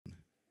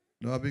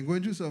Now, I've been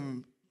going through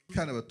some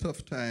kind of a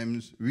tough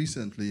times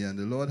recently, and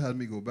the Lord had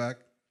me go back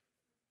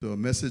to a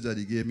message that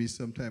He gave me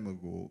some time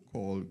ago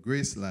called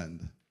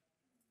Graceland.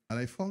 And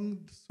I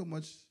found so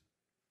much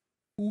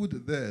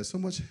food there, so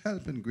much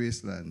help in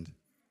Graceland.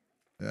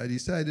 I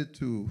decided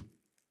to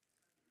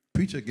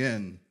preach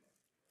again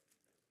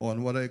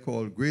on what I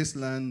call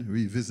Graceland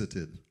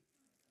Revisited.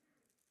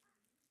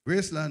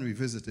 Graceland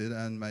Revisited,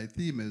 and my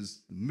theme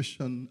is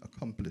Mission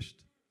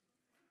Accomplished.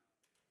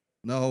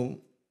 Now,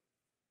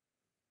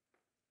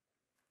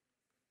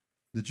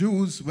 the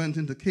Jews went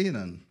into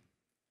Canaan,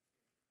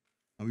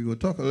 and we will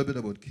talk a little bit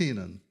about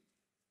Canaan.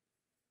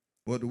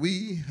 But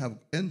we have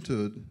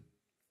entered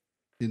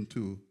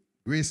into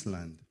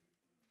Graceland.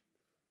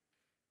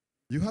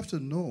 You have to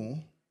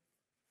know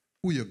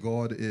who your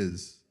God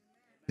is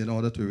in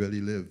order to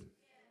really live.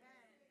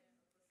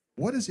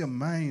 What is your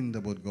mind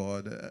about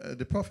God?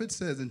 The prophet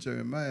says in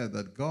Jeremiah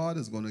that God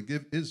is going to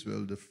give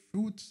Israel the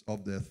fruits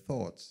of their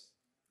thoughts.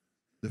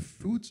 The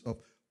fruits of,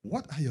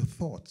 what are your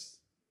thoughts?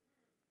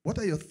 What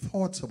are your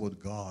thoughts about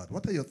God?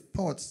 What are your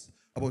thoughts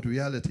about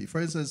reality? For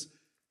instance,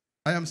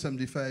 I am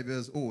 75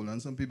 years old, and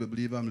some people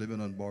believe I'm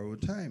living on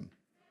borrowed time.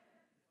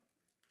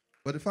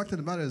 But the fact of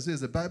the matter is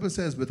this, the Bible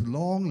says, with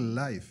long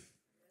life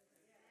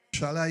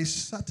shall I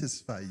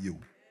satisfy you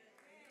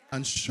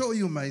and show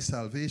you my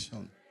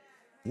salvation.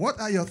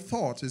 What are your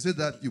thoughts? Is it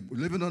that you're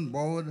living on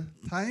borrowed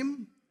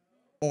time,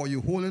 or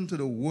you holding to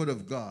the word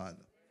of God?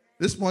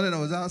 This morning I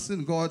was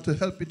asking God to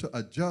help me to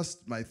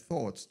adjust my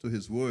thoughts to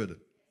His word.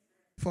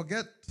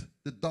 Forget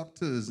the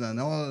doctors and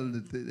all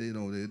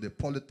the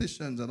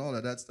politicians and all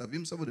of that stuff,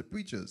 even some of the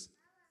preachers,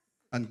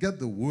 and get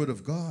the word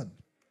of God.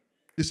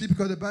 You see,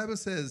 because the Bible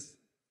says,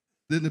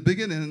 in the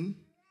beginning,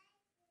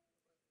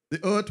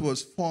 the earth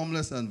was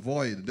formless and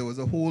void. There was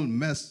a whole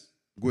mess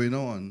going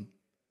on.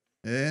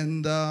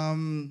 And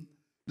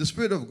the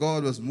Spirit of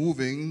God was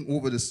moving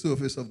over the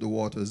surface of the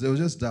waters. There was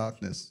just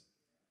darkness.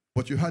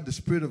 But you had the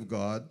Spirit of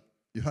God.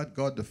 You had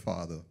God the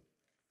Father.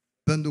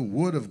 Then the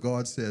Word of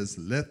God says,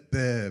 let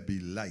there be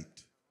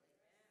light.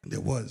 And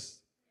there was.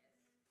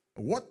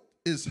 What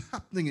is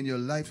happening in your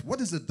life?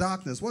 What is the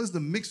darkness? What is the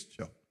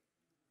mixture?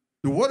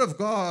 The Word of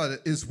God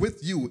is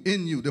with you,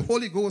 in you. The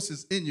Holy Ghost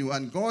is in you.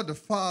 And God the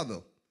Father,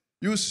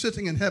 you're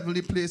sitting in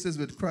heavenly places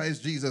with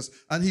Christ Jesus.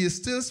 And He is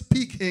still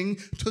speaking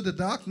to the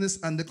darkness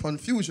and the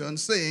confusion,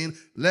 saying,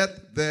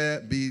 let there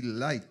be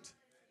light.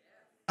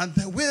 And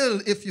there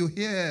will, if you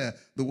hear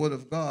the Word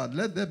of God,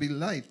 let there be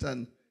light.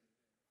 And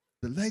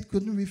the light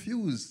couldn't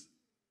refuse.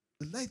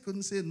 The light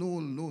couldn't say, no,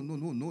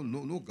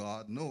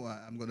 God. No,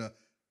 I'm going to,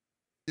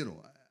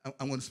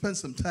 I'm going to spend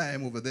some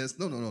time over this.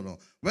 No.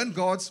 When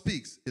God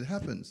speaks, it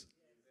happens.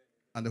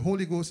 And the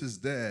Holy Ghost is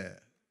there.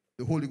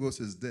 The Holy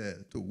Ghost is there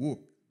to work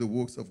the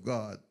works of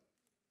God.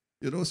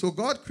 So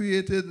God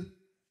created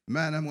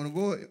man. I'm going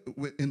to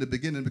go in the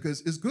beginning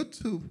because it's good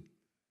to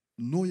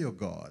know your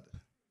God.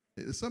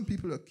 Some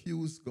people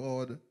accuse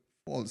God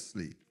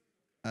falsely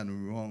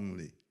and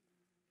wrongly,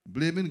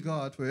 blaming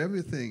God for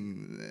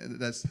everything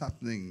that's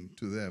happening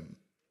to them.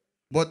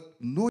 But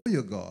know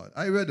your God.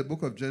 I read the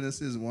book of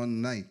Genesis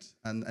one night,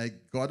 and I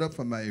got up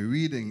from my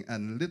reading,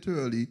 and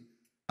literally,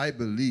 I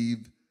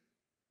believe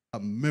a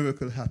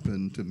miracle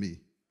happened to me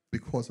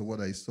because of what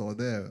I saw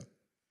there.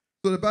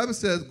 So the Bible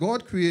says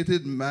God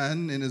created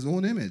man in His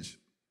own image.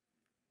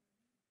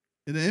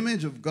 In the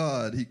image of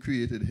God, He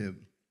created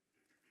him.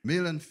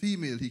 Male and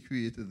female, He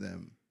created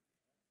them.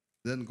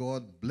 Then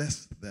God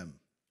blessed them.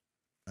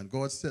 And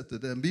God said to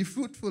them, be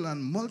fruitful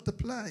and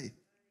multiply.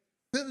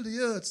 Fill the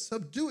earth,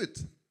 subdue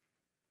it.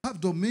 Have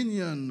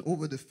dominion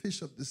over the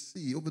fish of the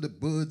sea, over the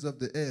birds of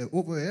the air,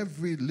 over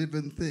every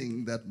living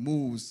thing that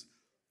moves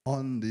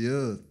on the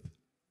earth.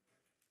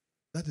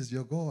 That is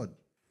your God.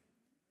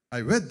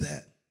 I read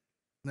that.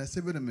 And I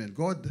said, wait a minute,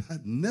 God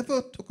had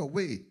never took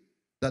away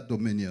that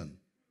dominion.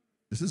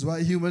 This is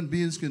why human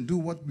beings can do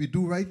what we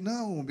do right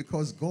now,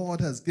 because God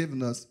has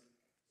given us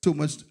so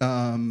much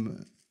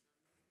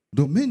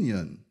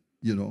dominion,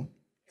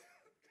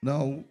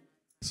 Now,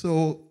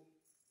 so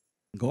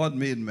God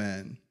made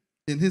man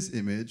in His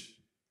image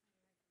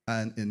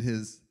and in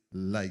His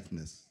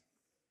likeness.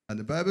 And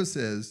the Bible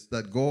says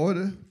that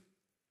God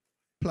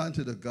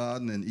planted a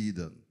garden in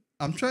Eden.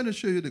 I'm trying to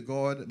show you the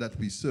God that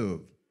we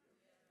serve.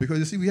 Because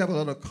you see, we have a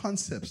lot of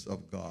concepts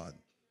of God.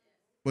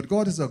 But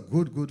God is a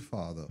good, good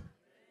Father.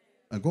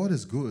 And God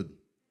is good.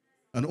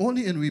 And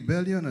only in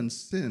rebellion and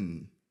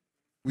sin,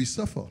 we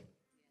suffer.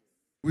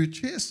 We're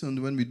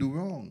chastened when we do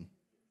wrong.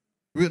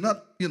 We're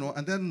not,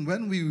 and then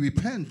when we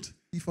repent,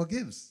 He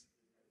forgives.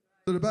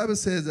 So the Bible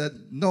says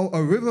that now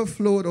a river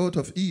flowed out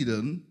of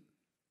Eden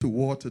to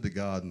water the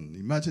garden.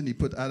 Imagine He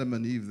put Adam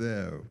and Eve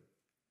there.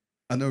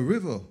 And a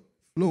river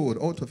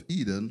flowed out of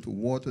Eden to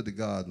water the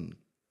garden.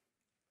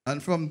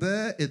 And from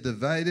there it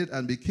divided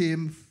and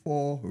became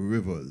 4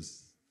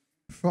 rivers.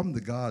 From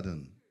the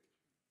garden,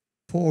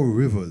 4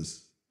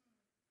 rivers.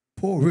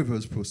 4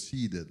 rivers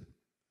proceeded.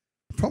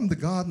 From the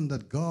garden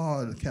that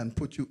God can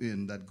put you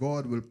in, that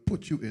God will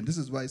put you in. This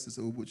is why,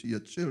 Sister Ubuchi, your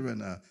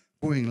children are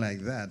going like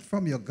that.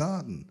 From your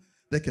garden,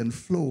 there can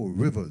flow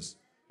rivers.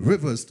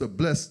 rivers to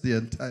bless the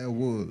entire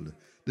world.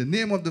 The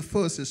name of the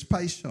first is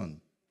Pishon.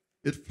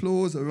 It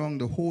flows around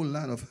the whole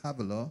land of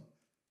Havilah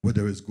where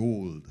there is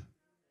gold.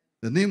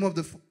 The name of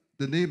the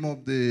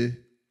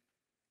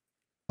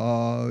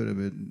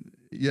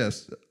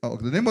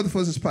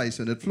first is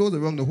Pishon. It flows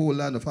around the whole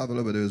land of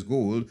Havilah where there is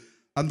gold,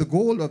 and the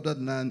gold of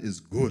that land is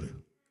good.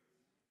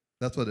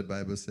 That's what the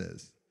Bible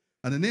says.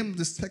 And the name of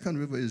the second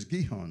river is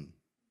Gihon.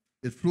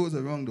 It flows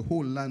around the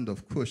whole land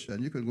of Cush,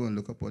 and you can go and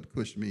look up what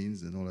Cush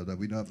means and all of that.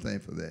 We don't have time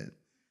for that.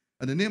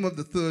 And the name of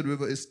the third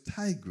river is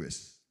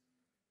Tigris.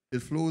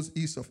 It flows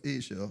east of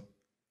Asia,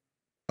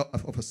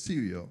 of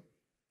Assyria.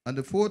 And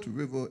the fourth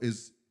river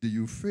is the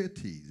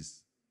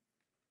Euphrates.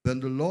 Then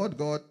the Lord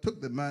God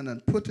took the man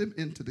and put him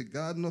into the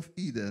Garden of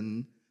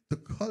Eden to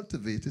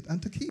cultivate it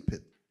and to keep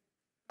it.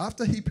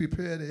 After he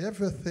prepared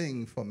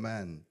everything for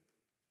man,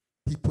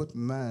 he put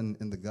man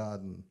in the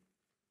garden,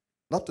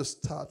 not to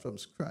start from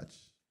scratch,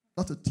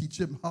 not to teach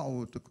him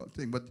how to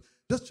cultivate, but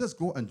just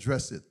go and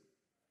dress it.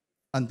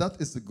 And that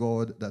is the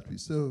God that we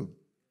serve.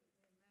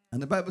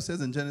 And the Bible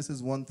says in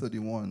Genesis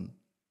 1:31,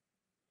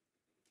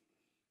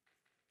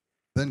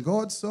 then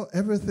God saw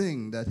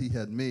everything that he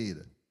had made,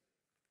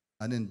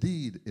 and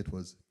indeed it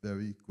was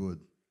very good.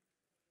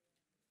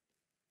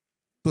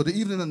 So the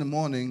evening and the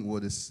morning were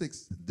the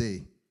sixth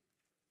day.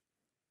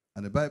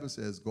 And the Bible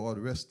says God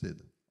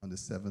rested on the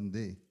seventh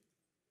day.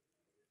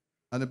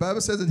 And the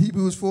Bible says in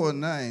Hebrews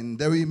 4:9,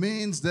 there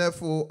remains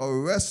therefore a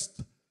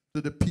rest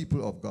to the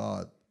people of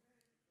God.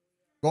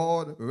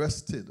 God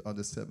rested on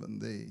the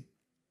seventh day.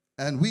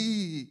 And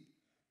we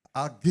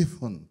are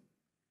given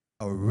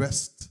a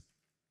rest.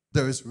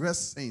 There is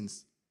rest,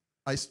 saints.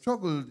 I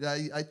struggled.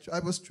 I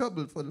was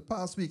troubled for the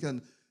past week,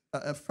 and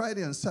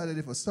Friday and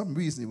Saturday, for some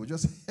reason, it was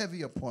just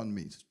heavy upon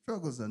me.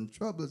 Struggles and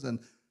troubles. And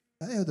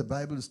I heard the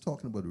Bible is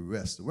talking about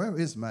rest. Where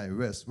is my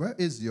rest? Where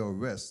is your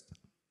rest?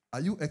 Are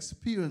you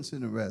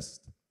experiencing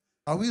rest?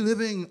 Are we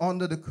living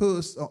under the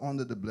curse or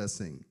under the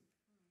blessing?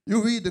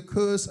 You read the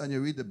curse and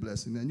you read the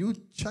blessing, and you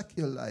check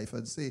your life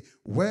and say,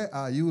 where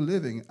are you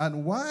living?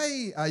 And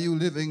why are you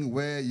living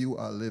where you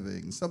are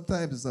living?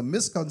 Sometimes it's a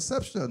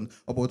misconception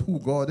about who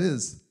God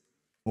is.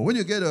 But when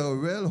you get a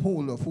real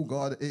hold of who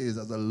God is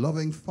as a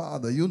loving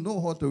Father, you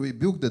know how to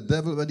rebuke the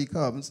devil when he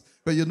comes,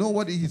 but you know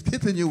what he's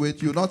hitting you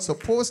with. You're not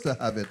supposed to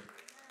have it.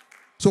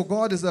 So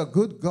God is a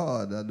good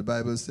God, and the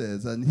Bible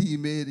says, and he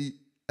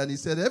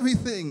said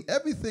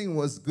everything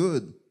was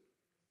good,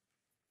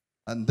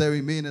 and there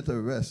remaineth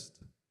a rest.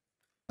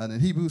 And in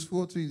Hebrews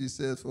 4:3 he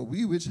says, for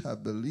we which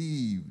have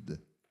believed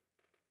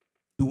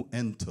do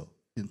enter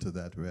into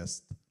that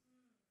rest.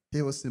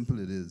 Hear how simple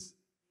it is.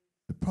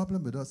 The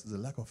problem with us is a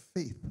lack of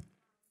faith.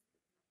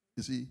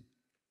 You see,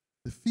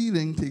 the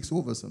feeling takes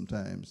over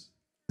sometimes.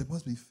 There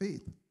must be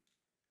faith.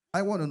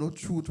 I want to know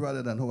truth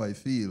rather than how I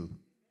feel.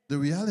 The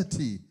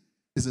reality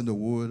is in the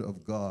Word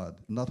of God,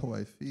 not how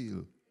I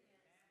feel.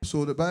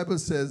 So the Bible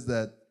says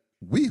that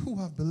we who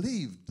have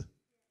believed,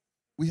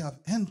 we have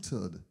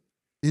entered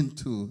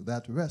into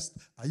that rest.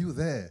 Are you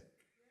there?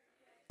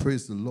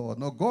 Praise the Lord.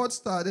 Now God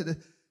started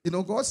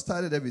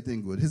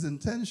everything good. His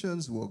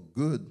intentions were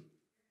good.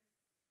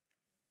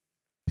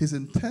 His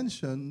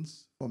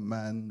intentions for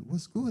man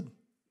was good.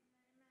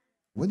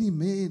 When he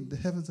made the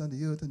heavens and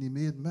the earth and he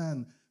made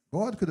man,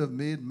 God could have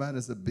made man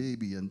as a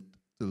baby and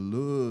to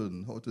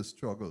learn how to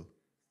struggle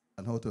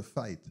and how to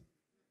fight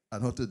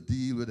and how to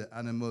deal with the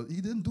animal.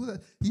 He didn't do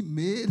that. He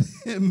made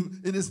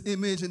him in his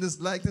image, in his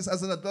likeness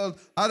as an adult.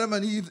 Adam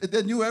and Eve,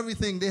 they knew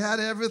everything. They had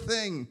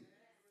everything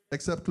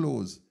except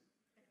clothes.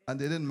 And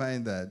they didn't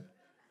mind that.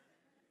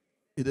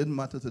 It didn't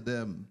matter to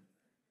them.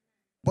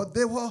 But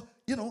they were,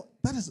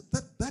 that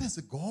is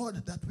a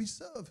God that we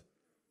serve.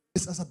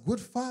 It's as a good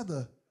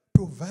father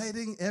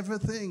providing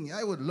everything.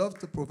 I would love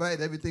to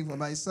provide everything for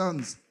my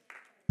sons.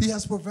 He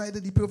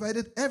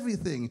provided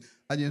everything.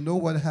 And you know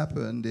what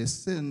happened? They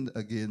sinned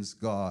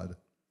against God.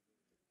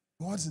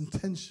 God's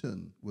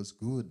intention was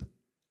good.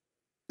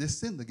 They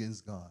sinned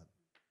against God.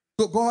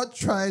 So God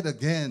tried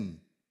again.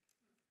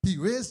 He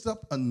raised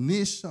up a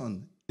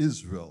nation,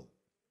 Israel.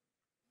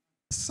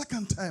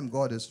 Second time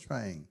God is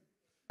trying.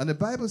 And the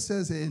Bible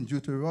says here in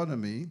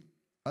Deuteronomy,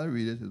 I'll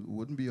read it, it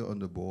wouldn't be on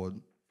the board,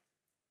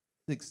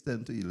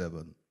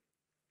 6:10-11.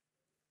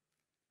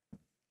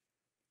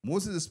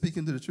 Moses is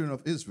speaking to the children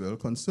of Israel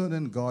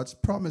concerning God's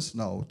promise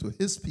now to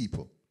his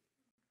people.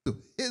 To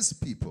his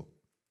people.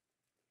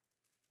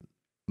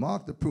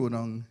 Mark the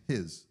pronoun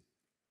his.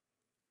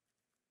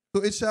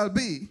 So it shall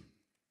be,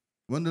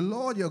 when the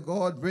Lord your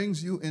God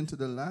brings you into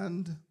the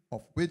land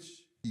of which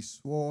he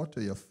swore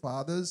to your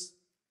fathers,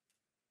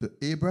 to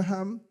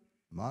Abraham,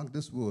 mark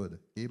this word,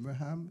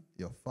 Abraham,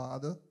 your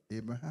father,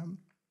 Abraham,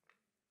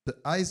 to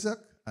Isaac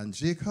and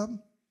Jacob,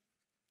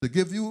 to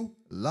give you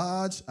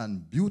large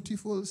and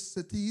beautiful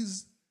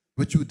cities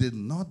which you did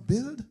not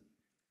build,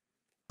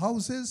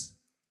 houses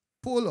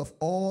full of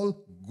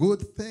all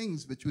good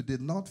things which you did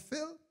not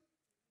fill,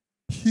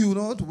 hewn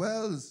out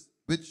wells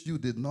which you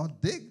did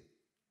not dig,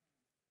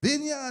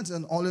 vineyards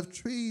and olive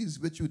trees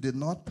which you did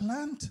not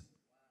plant.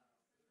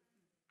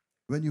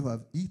 When you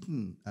have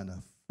eaten and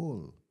are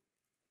full,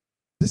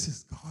 This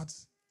is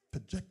God's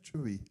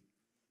trajectory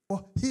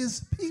for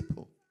his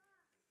people.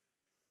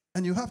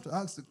 And you have to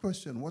ask the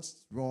question,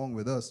 what's wrong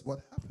with us?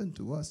 What happened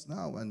to us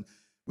now? And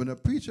when a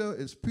preacher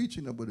is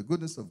preaching about the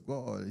goodness of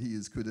God, he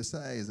is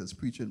criticized as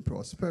preaching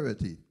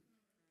prosperity.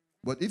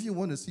 But if you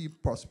want to see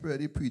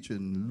prosperity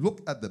preaching,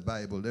 look at the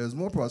Bible. There's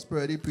more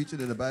prosperity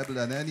preaching in the Bible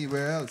than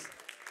anywhere else.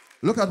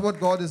 Look at what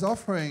God is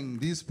offering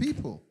these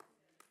people.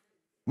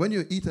 When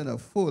you're eating a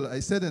full,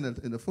 I said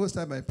in the first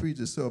time I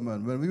preached a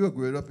sermon, when we were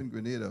growing up in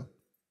Grenada,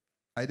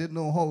 I didn't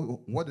know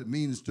what it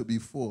means to be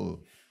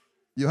full.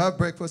 You have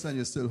breakfast and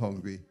you're still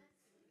hungry.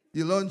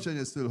 You lunch and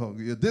you're still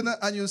hungry. You dinner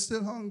and you're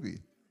still hungry.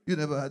 You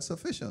never had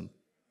sufficient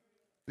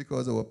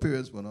because our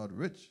parents were not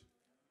rich.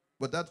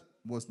 But that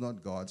was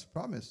not God's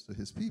promise to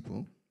his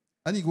people.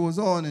 And he goes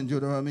on in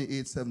Deuteronomy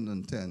 8, 7,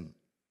 and 10.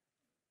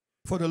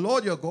 For the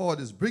Lord your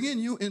God is bringing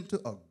you into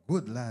a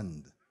good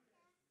land,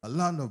 a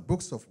land of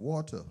brooks of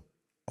water,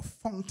 of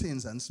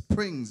fountains and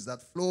springs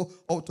that flow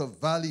out of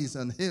valleys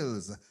and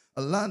hills,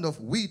 a land of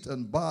wheat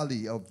and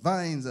barley, of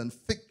vines and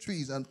fig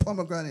trees and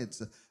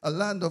pomegranates, a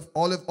land of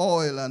olive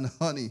oil and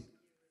honey,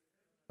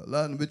 a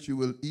land in which you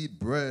will eat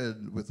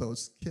bread without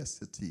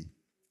scarcity,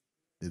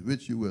 in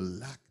which you will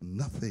lack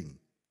nothing,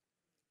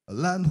 a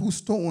land whose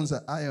stones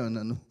are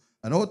iron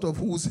and out of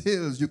whose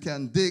hills you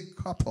can dig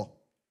copper.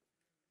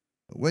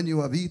 When you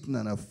have eaten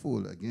and are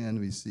full, again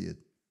we see it,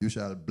 you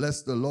shall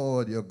bless the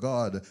Lord your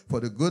God for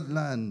the good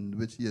land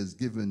which he has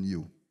given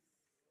you.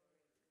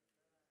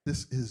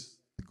 This is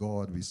the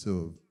God we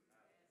serve.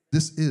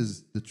 This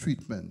is the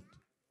treatment.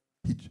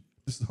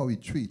 This is how he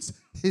treats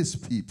his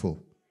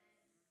people.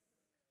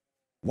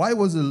 Why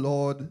was the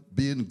Lord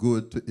being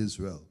good to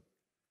Israel?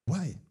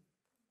 Why?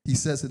 He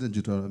says it in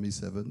Deuteronomy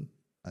 7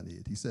 and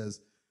 8. He says,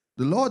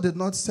 the Lord did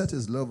not set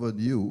his love on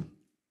you,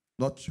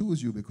 not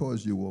choose you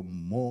because you were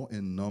more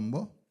in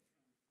number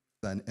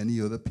than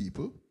any other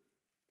people,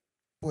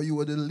 for you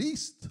were the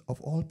least of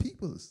all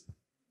peoples.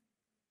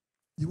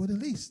 You were the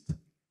least.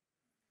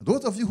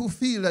 Those of you who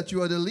feel that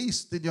you are the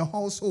least in your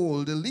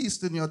household, the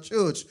least in your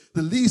church,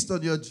 the least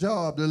on your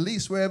job, the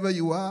least wherever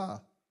you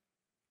are,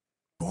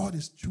 God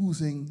is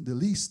choosing the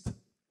least.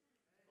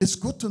 It's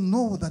good to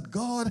know that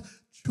God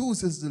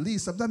chooses the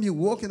least. Sometimes you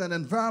walk in an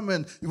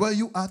environment where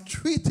you are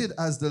treated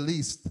as the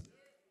least.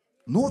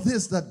 Know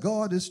this, that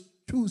God is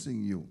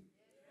choosing you.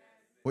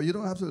 Well, you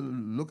don't have to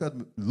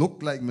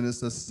look like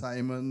Minister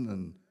Simon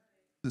and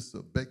Sister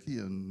Becky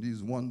and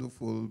these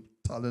wonderful,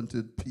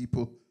 talented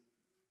people,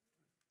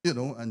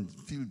 and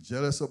feel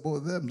jealous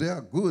about them. They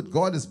are good.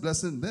 God is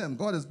blessing them.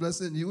 God is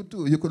blessing you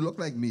too. You could look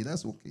like me.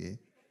 That's okay.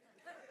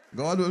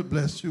 God will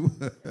bless you.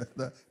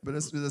 But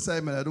Mr.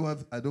 Simon, I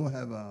don't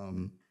have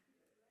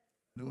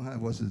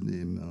what's his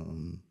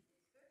name?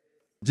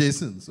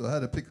 Jason. So I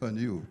had to pick on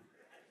you.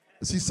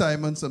 See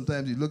Simon,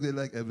 sometimes he looks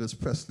like Elvis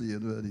Presley,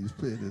 and he's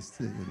playing this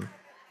thing,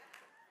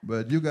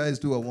 But you guys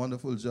do a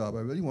wonderful job. I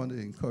really want to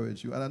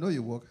encourage you. And I know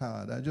you work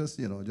hard. I just,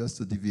 just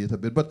to deviate a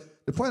bit.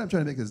 But the point I'm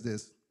trying to make is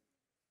this.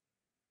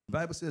 The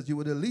Bible says you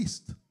were the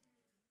least.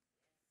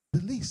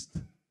 The least.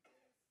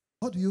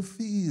 How do you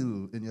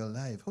feel in your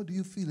life? How do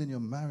you feel in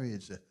your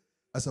marriage?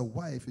 As a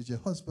wife, is your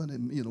husband,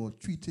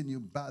 treating you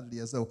badly?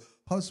 As a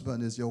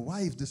husband, is your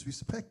wife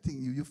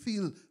disrespecting you? You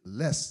feel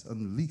less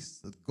and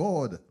least. That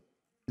God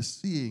is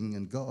seeing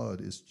and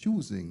God is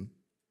choosing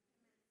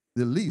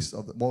the least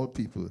of all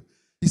people.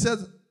 He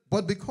says,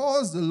 but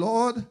because the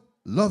Lord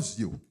loves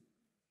you,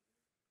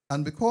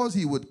 and because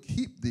he would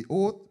keep the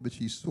oath which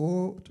he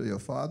swore to your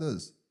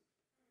fathers,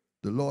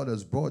 the Lord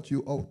has brought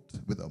you out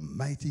with a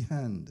mighty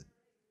hand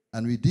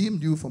and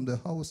redeemed you from the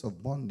house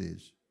of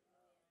bondage,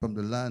 from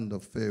the land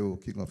of Pharaoh,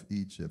 king of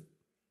Egypt.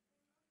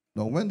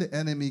 Now, when the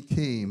enemy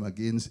came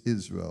against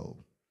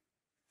Israel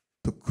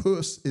to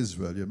curse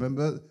Israel, you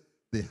remember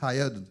they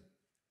hired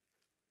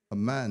a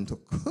man to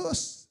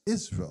curse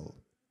Israel.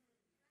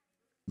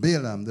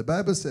 Balaam, the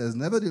Bible says,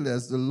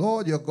 nevertheless, the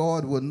Lord your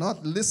God would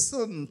not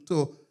listen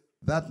to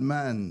that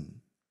man,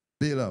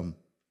 Balaam.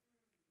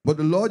 But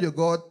the Lord your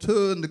God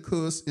turned the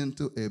curse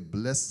into a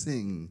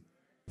blessing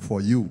for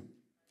you,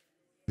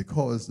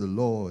 because the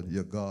Lord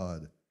your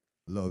God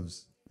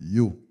loves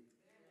you.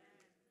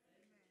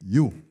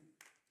 You.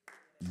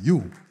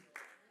 The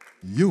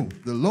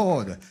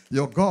Lord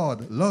your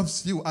God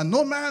loves you. And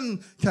no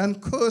man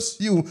can curse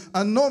you,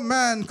 and no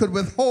man could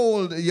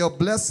withhold your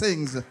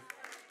blessings.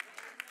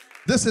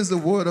 This is the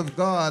word of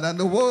God, and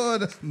the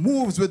word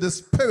moves with the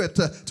Spirit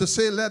to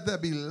say, let there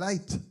be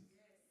light.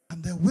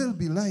 And there will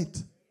be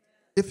light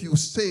if you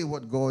say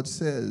what God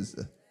says.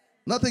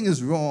 Nothing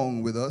is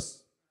wrong with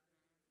us.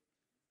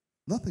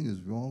 Nothing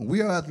is wrong.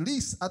 We are at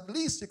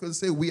least you can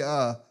say we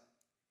are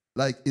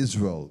like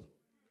Israel.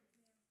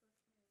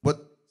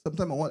 But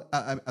sometimes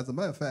as a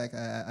matter of fact,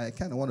 I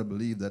kind of want to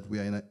believe that we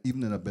are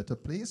even in a better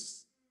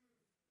place.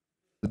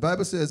 The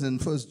Bible says in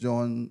 1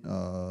 John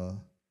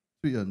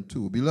 3 and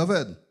 2,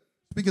 beloved,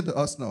 speaking to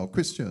us now,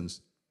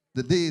 Christians,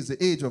 the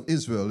age of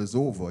Israel is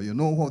over. You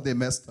know how they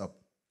messed up.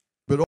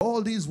 But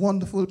all these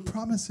wonderful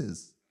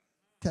promises,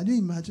 can you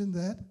imagine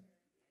that?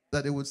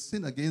 that they would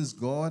sin against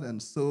God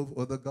and serve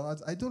other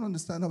gods. I don't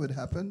understand how it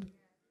happened.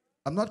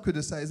 I'm not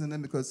criticizing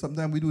them because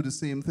sometimes we do the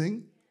same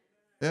thing.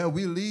 Yeah,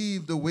 we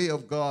leave the way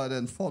of God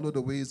and follow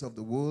the ways of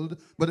the world.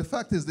 But the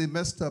fact is they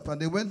messed up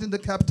and they went into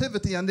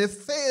captivity and they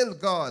failed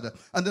God.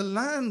 And the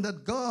land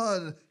that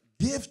God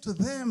gave to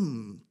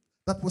them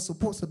that was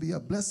supposed to be a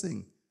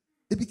blessing,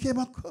 it became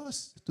a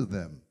curse to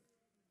them.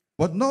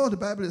 But now the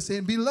Bible is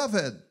saying,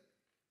 beloved,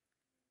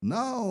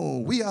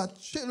 now we are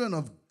children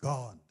of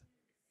God.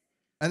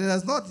 And it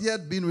has not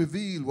yet been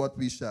revealed what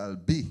we shall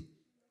be.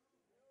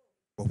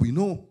 But we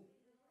know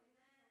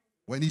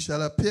when he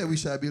shall appear, we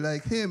shall be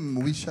like him.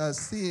 We shall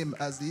see him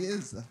as he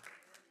is.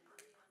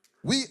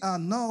 We are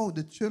now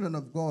the children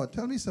of God.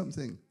 Tell me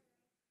something.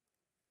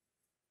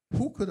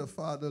 Who could a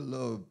father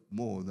love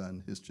more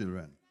than his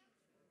children?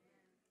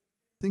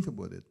 Think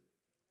about it.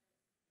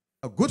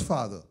 A good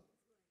father.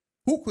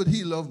 Who could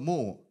he love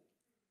more?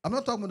 I'm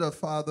not talking about a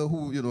father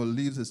who,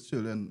 leaves his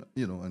children,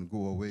 and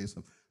go away.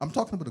 So I'm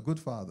talking about a good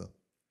father.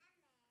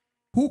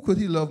 Who could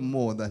he love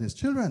more than his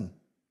children?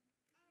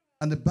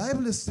 And the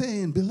Bible is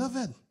saying,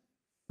 beloved,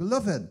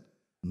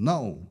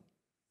 now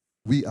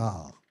we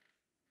are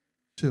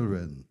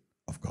children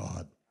of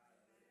God.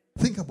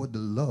 Think about the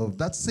love.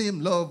 That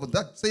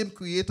same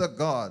creator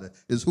God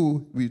is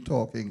who we're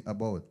talking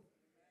about.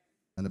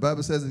 And the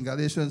Bible says in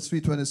Galatians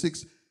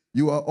 3:26,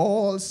 you are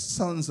all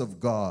sons of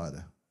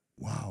God.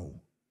 Wow.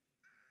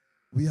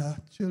 We are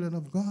children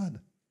of God.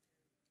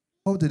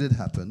 How did it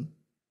happen?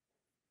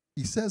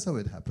 He says how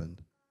it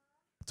happened.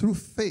 Through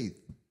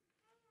faith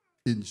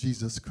in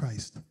Jesus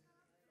Christ.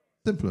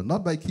 Simpler,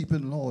 not by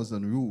keeping laws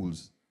and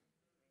rules.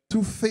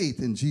 Through faith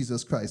in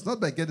Jesus Christ. Not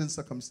by getting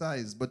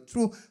circumcised, but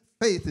through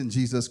faith in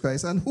Jesus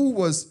Christ. And who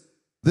was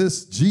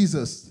this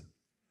Jesus?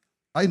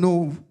 We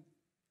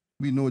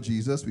know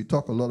Jesus. We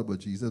talk a lot about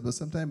Jesus, but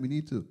sometimes we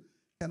need to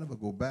kind of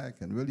go back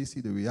and really see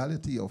the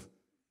reality of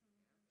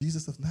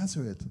Jesus of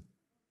Nazareth.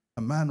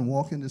 A man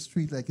walking the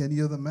street like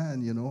any other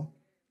man,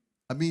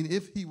 I mean,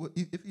 if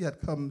he had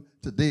come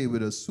today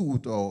with a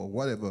suit or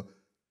whatever,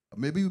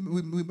 maybe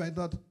we might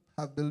not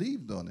have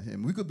believed on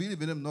him. We could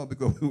believe in him now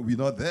because we're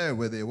not there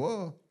where they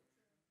were.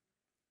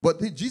 But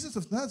Jesus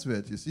of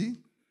Nazareth, you see,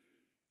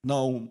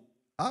 now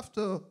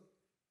after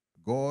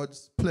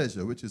God's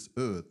pleasure, which is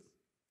earth,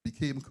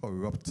 became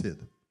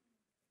corrupted,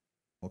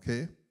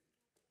 okay?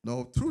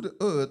 Now through the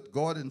earth,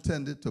 God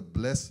intended to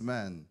bless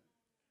man.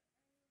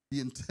 He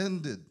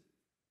intended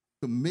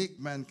to make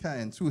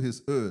mankind through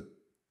his earth.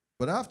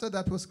 But after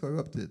that was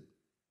corrupted,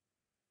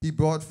 he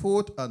brought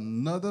forth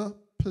another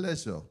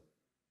pleasure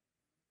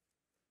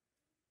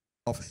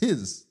of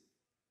his,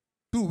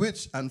 through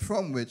which and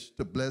from which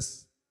to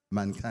bless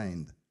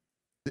mankind.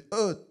 The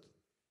earth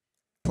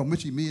from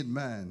which he made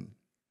man,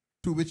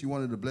 through which he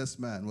wanted to bless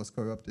man, was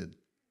corrupted.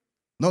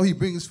 Now he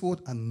brings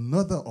forth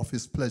another of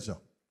his pleasure,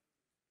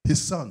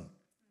 his son.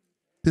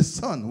 His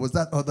son was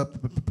that other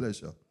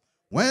pleasure.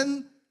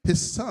 When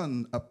his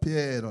son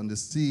appeared on the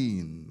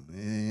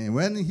scene,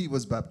 when he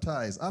was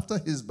baptized, after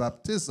his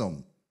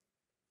baptism,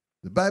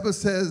 the Bible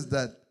says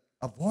that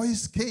a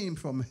voice came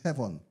from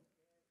heaven,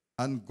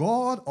 and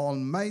God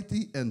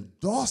Almighty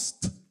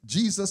endorsed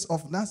Jesus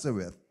of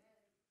Nazareth.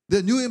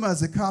 They knew him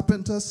as a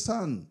carpenter's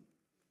son,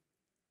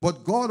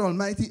 but God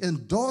Almighty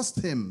endorsed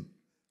him.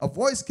 A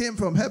voice came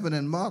from heaven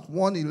in Mark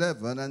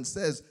 1:11 and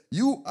says,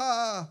 you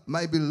are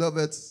my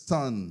beloved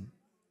son,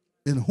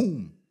 in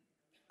whom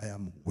I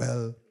am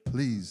well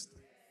pleased.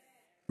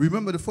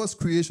 Remember, the first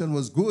creation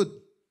was good.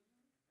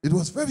 It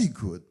was very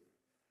good.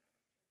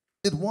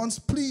 It once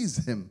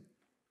pleased him.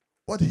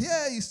 But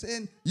here he's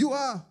saying, you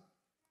are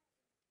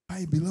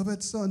my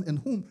beloved son, in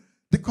whom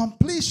the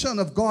completion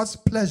of God's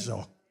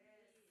pleasure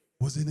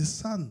was in his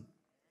son.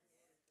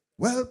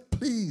 Well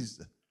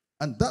pleased.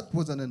 And that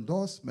was an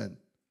endorsement.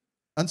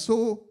 And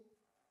so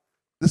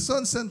the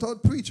son sent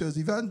out preachers,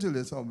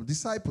 evangelists,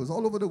 disciples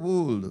all over the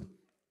world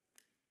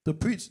to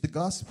preach the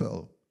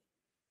gospel.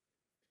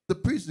 To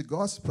preach the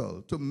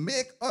gospel, to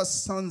make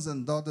us sons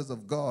and daughters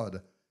of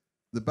God.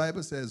 The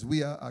Bible says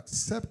we are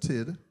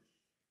accepted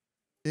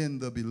in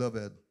the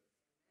beloved.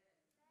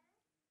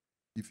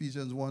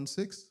 Ephesians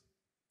 1:6.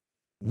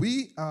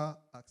 We are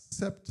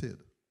accepted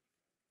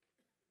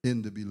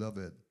in the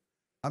beloved.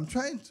 I'm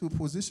trying to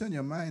position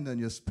your mind and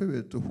your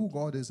spirit to who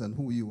God is and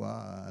who you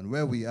are and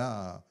where we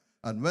are.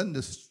 And when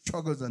the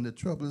struggles and the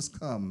troubles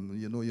come,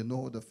 you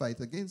know how to fight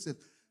against it.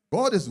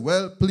 God is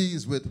well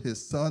pleased with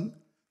his son,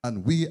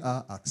 and we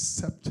are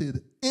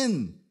accepted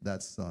in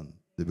that son,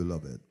 the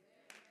beloved.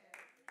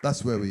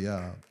 That's where we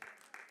are.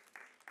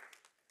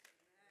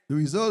 The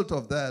result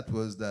of that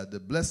was that the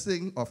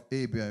blessing of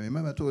Abraham,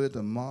 remember I told you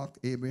to mark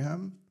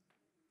Abraham?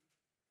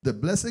 The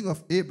blessing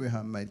of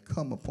Abraham might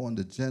come upon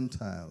the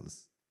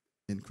Gentiles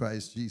in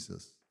Christ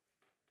Jesus,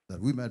 that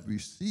we might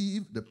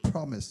receive the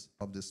promise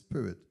of the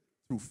Spirit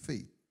through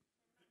faith.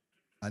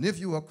 And if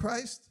you are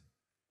Christ,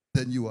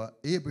 then you are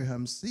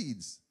Abraham's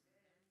seeds,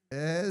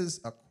 heirs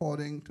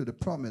according to the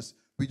promise.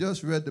 We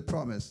just read the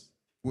promise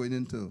going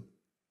into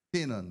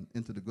Canaan,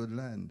 into the good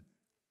land.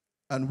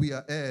 And we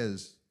are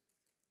heirs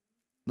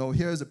Now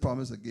here is the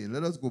promise again.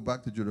 Let us go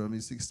back to Deuteronomy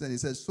 6:10. He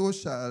says, so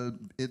shall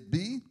it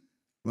be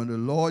when the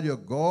Lord your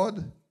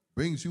God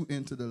brings you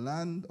into the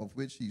land of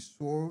which he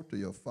swore to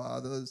your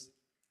fathers,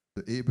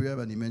 to Abraham,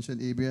 and he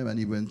mentioned Abraham, and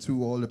he went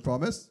through all the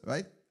promise,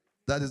 right?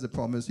 That is the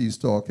promise he's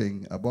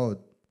talking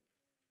about.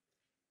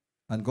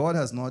 And God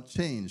has not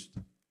changed.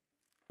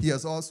 He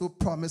has also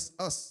promised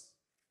us,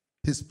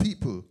 his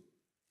people,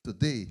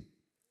 today,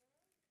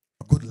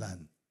 a good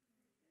land.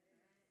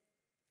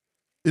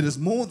 It is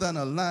more than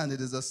a land. It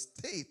is a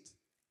state,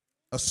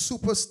 a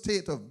super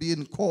state of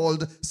being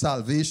called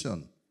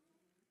salvation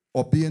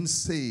or being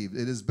saved.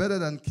 It is better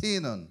than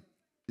Canaan.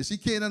 You see,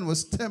 Canaan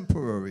was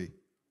temporary.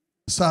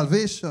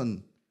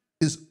 Salvation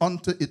is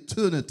unto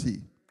eternity.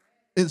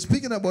 In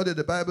speaking about it,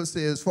 the Bible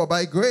says, for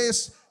by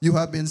grace you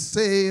have been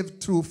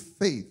saved through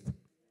faith.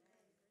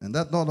 And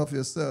that not of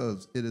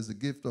yourselves, it is a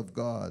gift of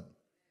God.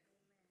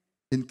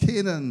 In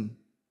Canaan,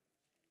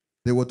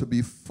 they were to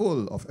be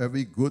full of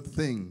every good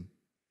thing.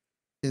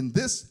 In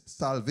this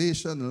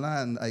salvation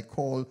land I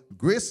call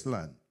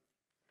Graceland.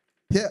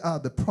 Here are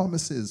the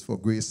promises for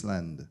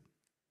Graceland.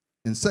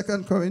 In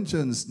 2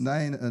 Corinthians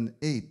 9 and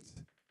 8,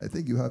 I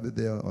think you have it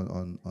there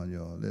on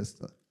your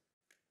list.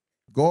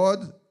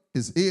 God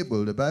is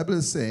able, the Bible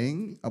is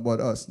saying about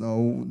us.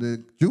 Now,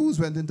 the Jews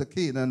went into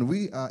Canaan,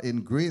 we are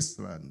in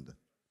Graceland.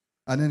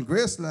 And in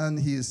Graceland,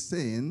 he is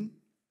saying,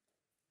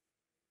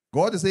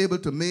 God is able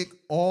to make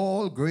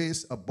all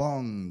grace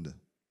abound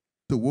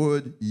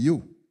toward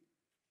you,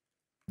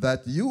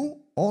 that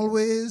you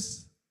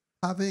always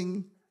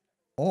having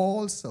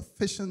all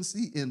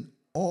sufficiency in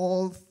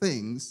all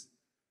things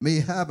may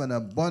have an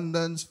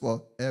abundance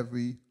for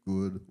every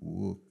good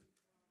work.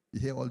 You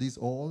hear all these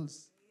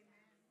alls?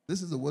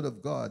 This is the word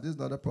of God. This is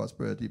not a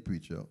prosperity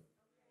preacher.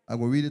 I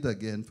will read it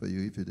again for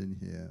you if you didn't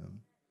hear.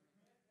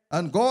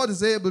 And God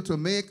is able to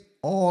make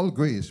all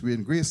grace, we're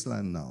in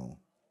Graceland now,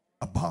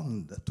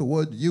 abound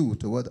toward you,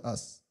 toward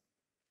us,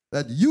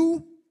 that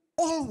you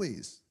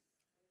always,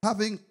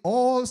 having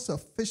all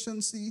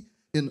sufficiency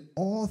in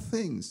all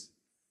things,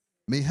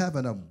 may have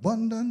an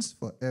abundance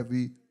for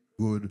every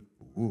good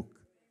work.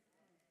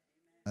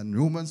 And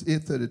Romans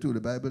 8:32,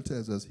 the Bible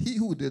tells us, he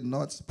who did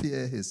not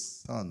spare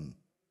his son,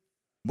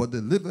 but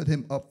delivered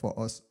him up for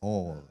us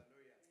all,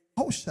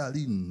 how shall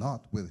he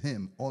not with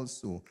him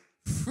also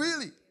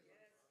freely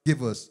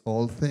give us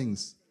all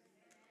things?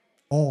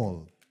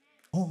 All.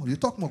 You're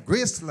talking about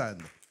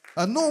Graceland.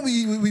 I know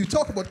we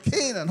talk about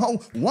Canaan, how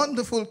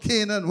wonderful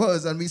Canaan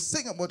was, and we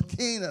sing about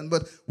Canaan,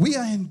 but we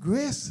are in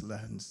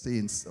Graceland,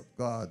 saints of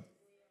God.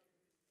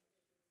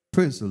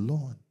 Praise the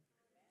Lord.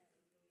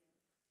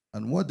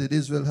 And what did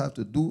Israel have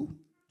to do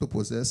to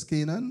possess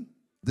Canaan,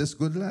 this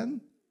good land?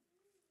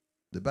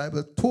 The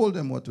Bible told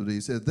them what to do.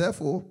 He said,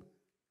 therefore,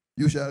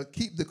 you shall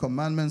keep the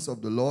commandments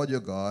of the Lord your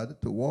God,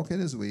 to walk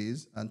in his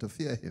ways and to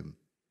fear him.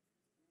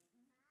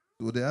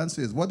 So the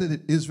answer is, what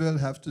did Israel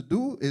have to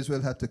do?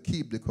 Israel had to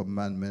keep the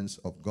commandments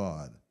of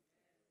God.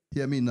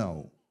 Hear me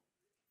now.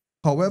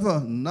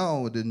 However,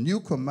 now the new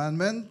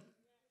commandment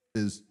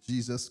is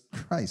Jesus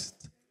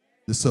Christ,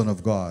 the Son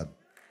of God.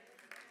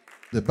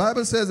 The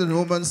Bible says in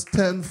Romans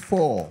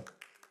 10:4,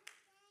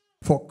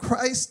 for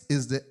Christ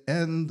is the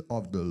end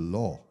of the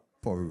law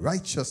for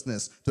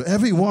righteousness to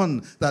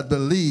everyone that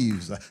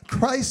believes.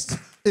 Christ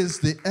is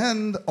the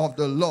end of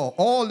the law.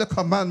 All the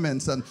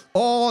commandments and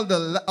all the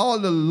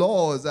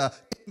laws are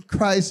in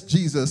Christ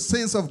Jesus.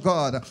 Saints of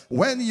God,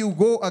 when you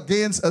go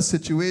against a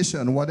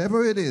situation,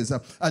 whatever it is,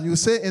 and you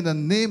say in the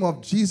name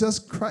of Jesus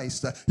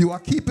Christ, you are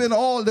keeping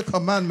all the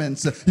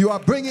commandments. You are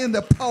bringing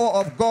the power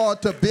of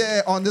God to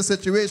bear on the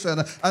situation.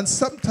 And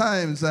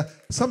sometimes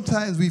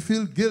we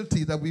feel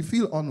guilty, that we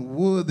feel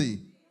unworthy.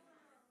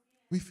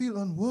 We feel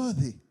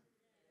unworthy.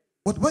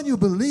 But when you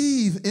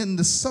believe in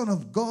the Son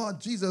of God,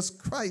 Jesus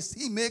Christ,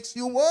 he makes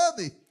you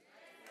worthy.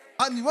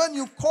 And when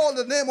you call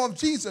the name of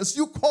Jesus,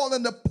 you call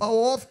in the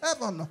power of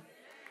heaven.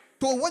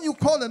 So when you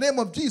call the name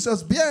of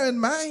Jesus, bear in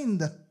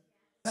mind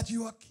that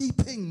you are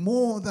keeping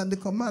more than the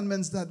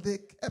commandments that they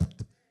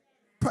kept.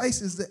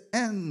 Christ is the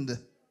end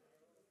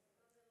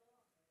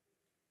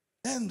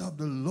of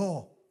the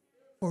law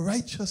for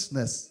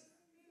righteousness.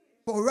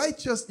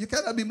 You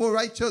cannot be more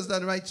righteous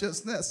than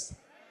righteousness.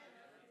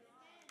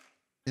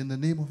 In the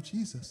name of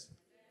Jesus.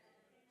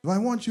 So I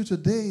want you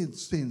today,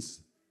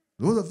 saints,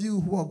 those of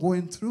you who are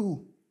going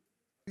through,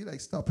 feel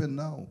like stopping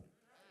now.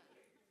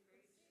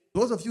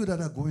 Those of you that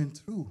are going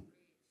through,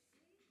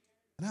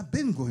 and I've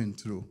been going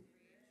through,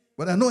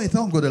 but I know it's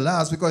not going to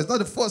last, because it's not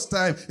the first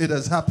time it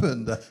has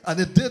happened. And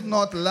it did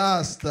not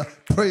last.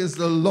 Praise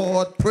the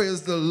Lord,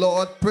 praise the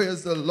Lord,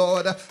 praise the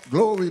Lord.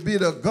 Glory be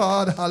to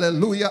God,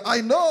 hallelujah. I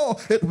know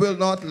it will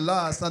not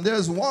last. And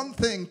there's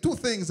two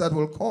things that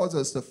will cause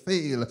us to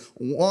fail.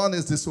 One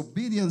is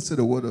disobedience to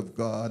the word of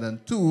God,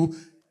 and two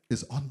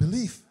is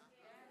unbelief.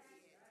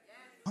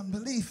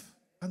 Unbelief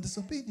and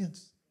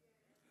disobedience.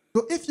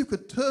 So if you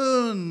could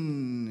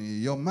turn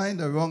your mind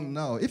around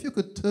now, if you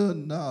could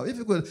turn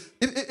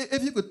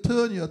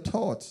your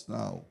thoughts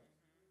now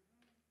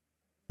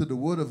to the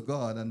word of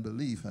God and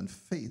belief and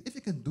faith, if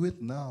you can do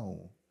it now,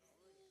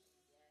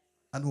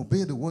 and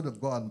obey the word of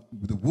God.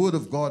 The word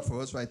of God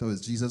for us right now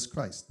is Jesus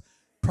Christ.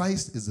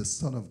 Christ is the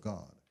Son of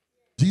God.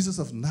 Jesus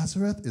of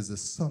Nazareth is the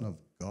Son of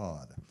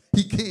God.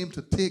 He came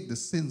to take the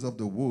sins of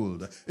the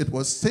world. It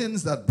was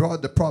sins that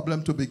brought the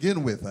problem to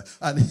begin with.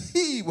 And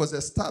he was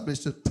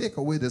established to take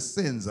away the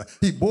sins.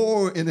 He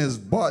bore in his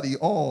body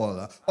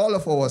all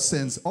of our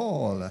sins,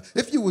 all.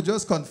 If you would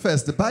just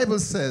confess, the Bible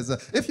says,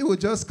 if you would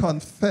just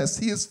confess,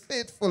 he is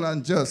faithful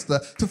and just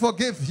to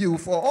forgive you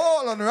for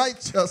all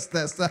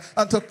unrighteousness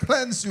and to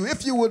cleanse you.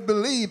 If you would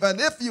believe and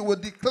if you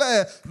would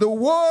declare the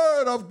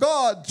word of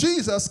God,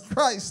 Jesus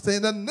Christ,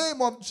 in the name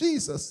of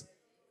Jesus.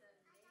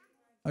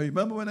 I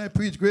remember when I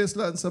preached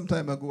Graceland some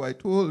time ago, I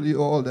told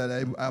you all that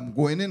I'm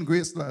going in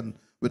Graceland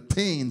with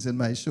pains in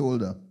my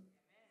shoulder.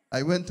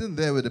 I went in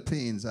there with the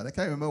pains, and I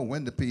can't remember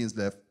when the pains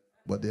left,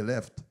 but they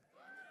left.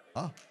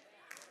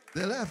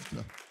 They left.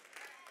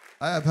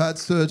 I have had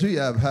surgery.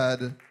 I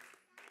had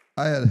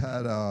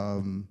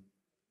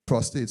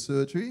prostate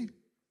surgery,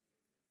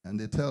 and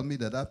they tell me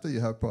that after you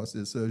have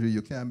prostate surgery,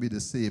 you can't be the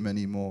same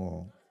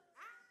anymore.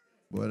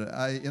 But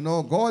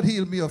God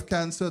healed me of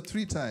cancer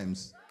 3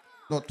 times.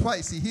 No,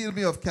 twice. He healed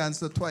me of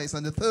cancer twice.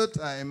 And the 3rd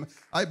time,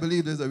 I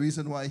believe there's a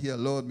reason why he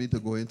allowed me to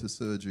go into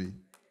surgery.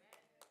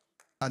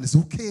 And it's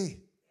okay.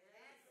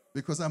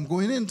 Because I'm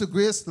going into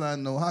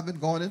Graceland now, haven't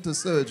gone into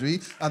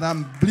surgery, and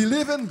I'm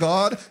believing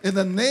God in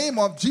the name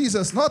of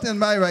Jesus, not in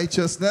my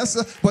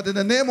righteousness, but in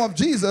the name of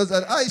Jesus,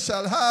 that I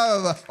shall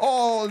have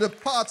all the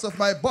parts of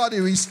my body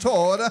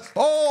restored,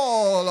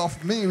 all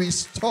of me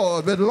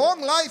restored. With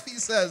long life, he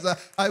says,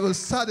 I will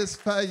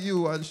satisfy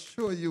you and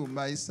show you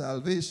my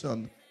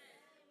salvation.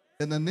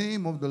 In the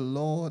name of the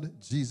Lord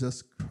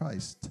Jesus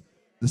Christ,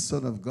 the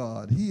Son of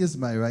God. He is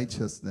my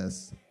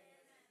righteousness.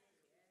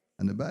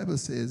 And the Bible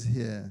says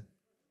here,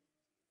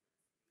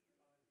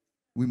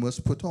 we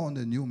must put on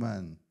the new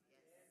man.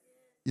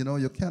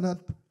 You cannot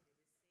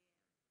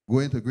go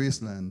into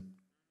Graceland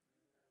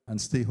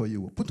and stay where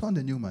you were. Put on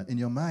the new man in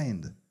your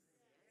mind.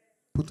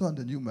 Put on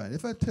the new man.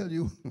 If I tell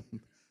you,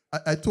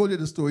 I told you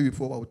the story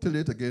before, I will tell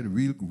it again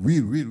real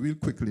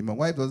quickly. My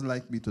wife doesn't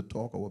like me to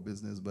talk our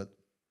business, but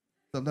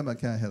sometimes I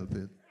can't help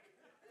it.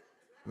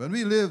 When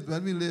we lived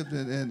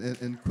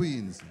in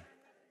Queens,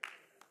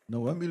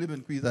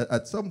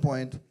 at some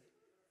point,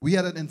 we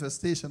had an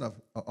infestation of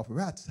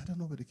rats. I don't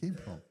know where they came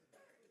from.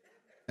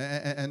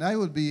 And I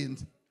would be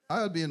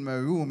in my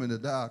room in the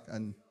dark,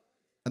 and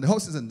the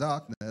house is in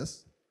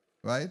darkness,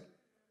 right?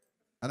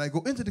 And I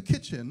go into the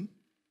kitchen,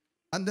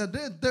 and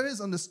there is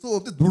on the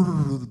stove,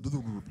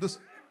 this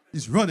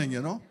he's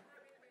running,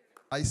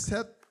 I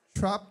set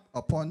trap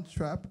upon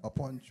trap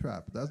upon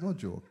trap. That's no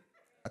joke.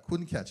 I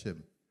couldn't catch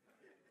him.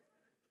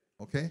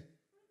 Okay?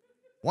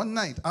 One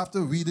night,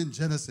 after reading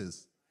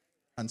Genesis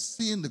and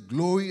seeing the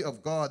glory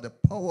of God, the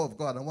power of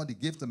God, and what he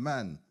gave to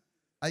man,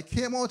 I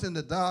came out in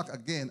the dark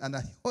again, and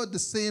I heard the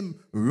same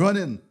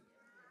running.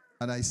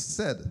 And I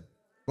said,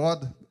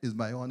 God is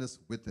my honest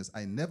witness.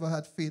 I never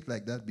had faith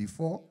like that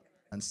before,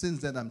 and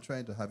since then I'm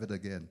trying to have it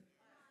again.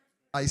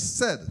 I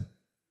said,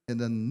 in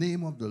the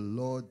name of the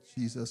Lord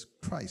Jesus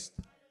Christ,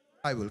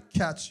 I will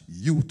catch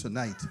you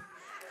tonight.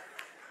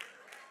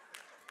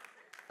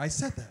 I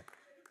said that.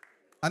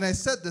 And I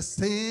set the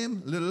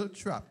same little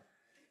trap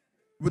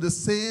with the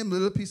same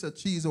little piece of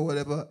cheese or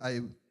whatever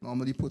I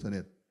normally put in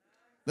it.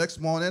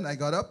 Next morning, I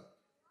got up.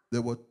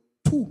 There were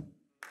 2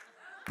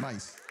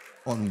 mice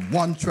on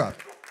one trap.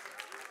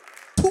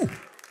 2.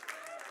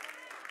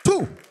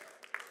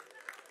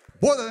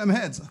 Both of them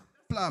heads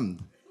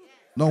plummed.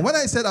 Now, when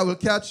I said I will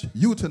catch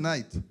you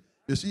tonight,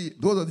 you see,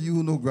 those of you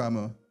who know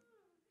grammar,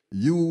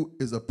 you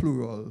is a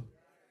plural.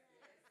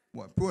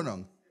 What?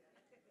 Pronoun.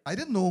 I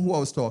didn't know who I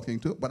was talking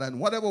to, but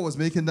whatever was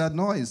making that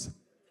noise,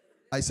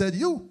 I said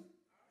you.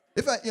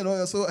 If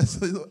so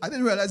I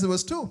didn't realize it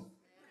was 2.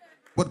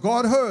 But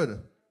God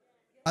heard,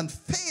 and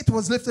faith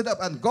was lifted up,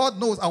 and God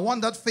knows I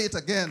want that faith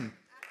again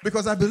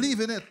because I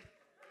believe in it.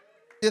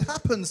 It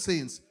happens,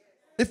 saints,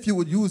 if you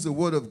would use the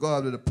word of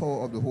God with the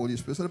power of the Holy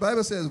Spirit. So the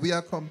Bible says we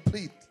are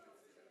complete.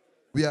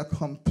 We are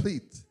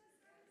complete.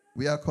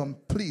 We are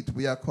complete.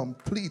 We are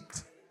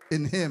complete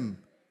in him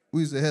who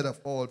is the head of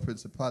all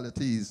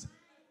principalities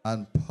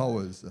and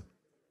powers.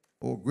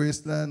 Oh,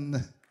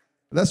 Graceland,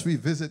 let's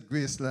revisit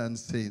Graceland,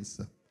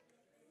 saints.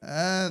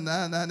 And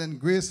in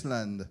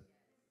Graceland,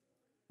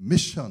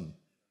 mission.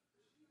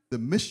 The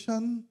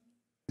mission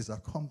is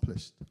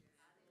accomplished.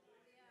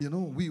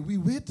 We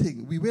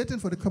waiting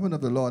for the coming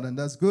of the Lord, and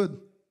that's good.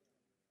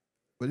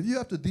 But if you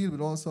have to deal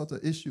with all sorts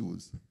of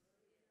issues,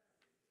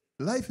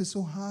 life is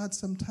so hard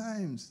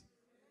sometimes.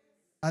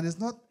 And it's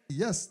not,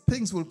 yes,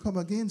 things will come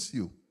against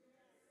you.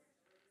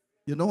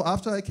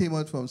 After I came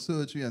out from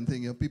surgery and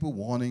things, people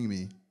warning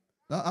me.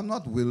 Now, I'm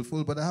not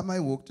willful, but I have my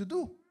work to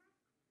do.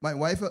 My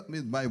wife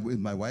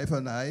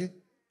and I,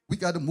 we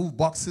got to move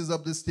boxes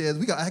up the stairs.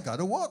 I got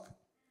to work.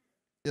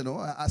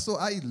 So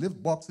I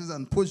lift boxes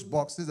and push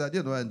boxes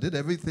and did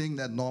everything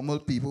that normal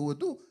people would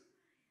do.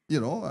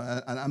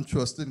 And I'm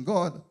trusting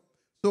God.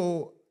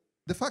 So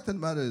the fact of the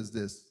matter is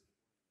this.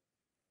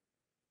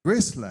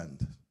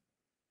 Graceland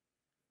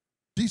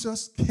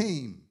Jesus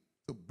came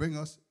to bring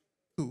us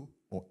to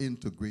or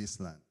into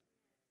Graceland.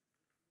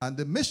 And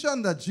the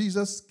mission that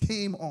Jesus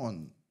came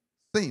on,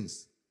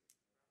 saints,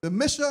 the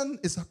mission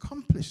is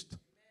accomplished.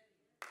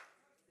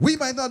 We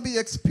might not be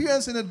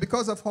experiencing it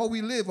because of how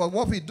we live or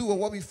what we do or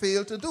what we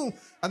fail to do.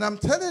 And I'm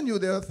telling you,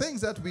 there are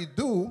things that we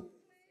do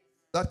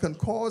that can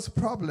cause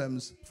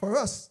problems for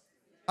us.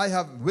 I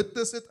have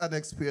witnessed it and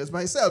experienced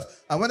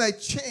myself. And when I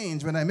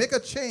change, when I make a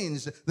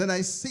change, then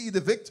I see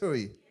the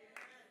victory.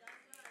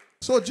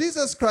 So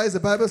Jesus Christ, the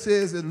Bible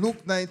says in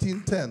Luke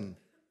 19:10,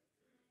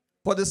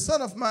 for the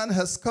Son of Man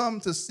has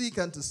come to seek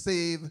and to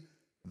save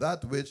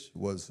that which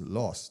was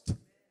lost.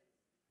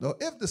 Now,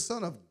 if the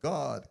Son of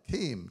God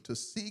came to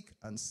seek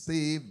and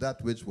save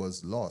that which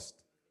was lost,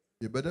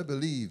 you better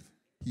believe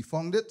he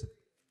found it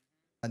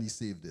and he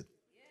saved it.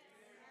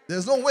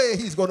 There's no way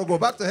he's going to go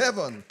back to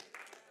heaven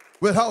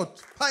without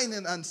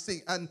finding and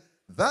seeing. And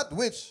that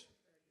which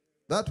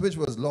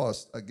was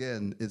lost,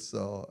 again, it's,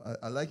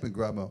 I like my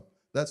grammar,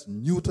 that's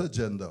neuter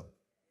gender.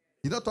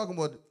 He's not talking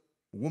about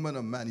woman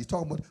or man. He's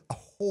talking about a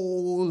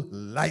whole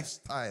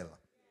lifestyle.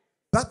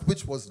 That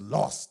which was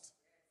lost.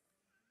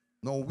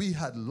 No, we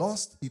had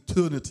lost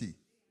eternity.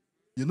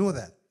 You know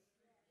that.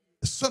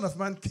 The Son of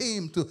Man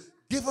came to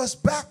give us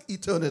back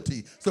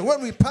eternity. So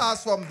when we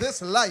pass from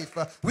this life,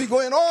 we're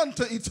going on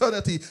to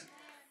eternity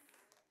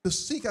to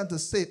seek and to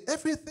save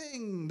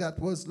everything that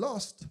was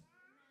lost.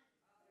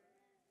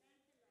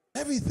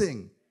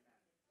 Everything.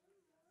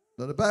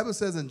 Now the Bible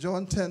says in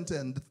John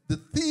 10:10, the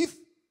thief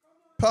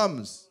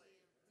comes.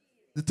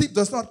 The thief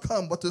does not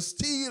come but to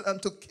steal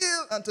and to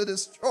kill and to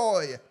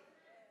destroy.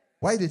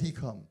 Why did he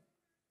come?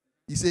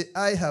 He said,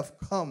 I have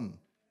come,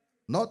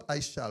 not I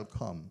shall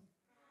come.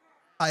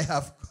 I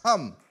have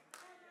come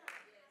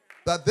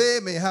that they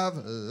may have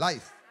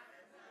life,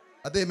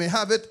 that they may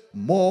have it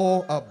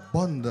more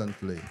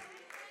abundantly.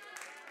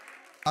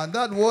 And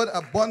that word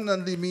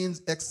abundantly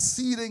means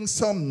exceeding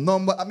some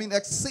number. I mean,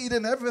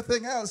 exceeding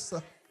everything else.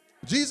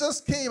 Jesus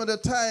came at a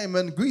time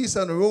when Greece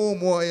and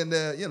Rome were in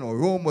the,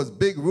 Rome was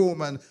big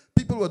Rome, and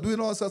people were doing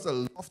all sorts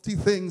of lofty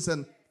things.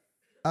 And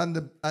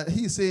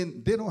he's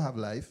saying they don't have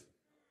life.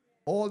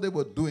 All they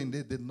were doing,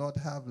 they did not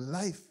have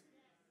life.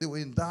 They were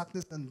in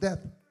darkness and death.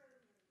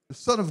 The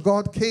Son of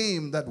God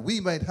came that we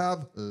might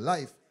have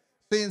life.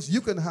 Saints, you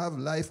can have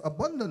life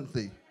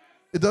abundantly.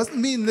 It doesn't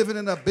mean living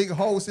in a big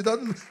house.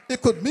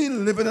 It could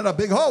mean living in a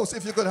big house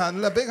if you could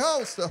handle a big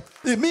house.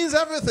 It means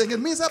everything. It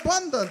means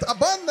abundant.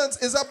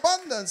 Abundance is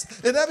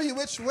abundance in every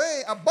which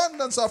way.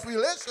 Abundance of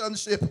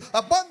relationship.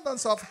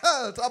 Abundance of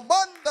health.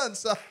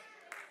 Abundance.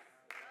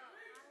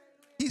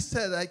 He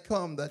said, I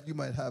come that you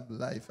might have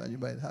life and you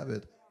might have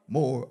it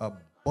more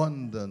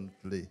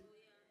abundantly.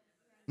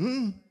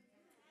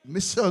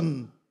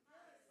 Mission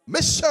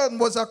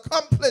was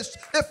accomplished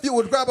if you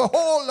would grab a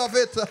hold of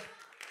it.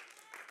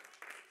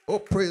 Oh,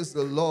 praise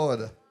the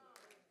Lord.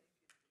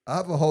 I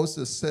have a house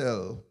to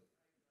sell,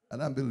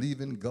 and I'm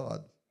believing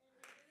God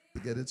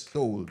to get it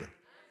sold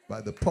by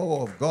the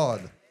power of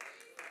God.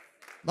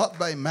 Not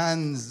by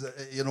man's,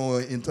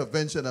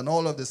 intervention and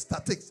all of the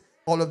statistics.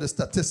 No.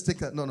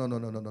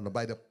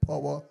 By the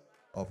power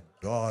of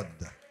God.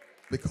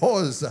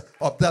 Because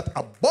of that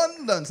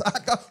abundance,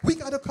 we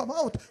got to come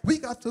out. We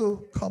got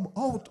to come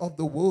out of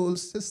the world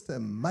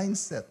system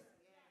mindset.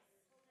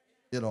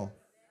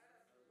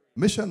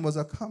 Mission was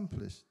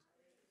accomplished.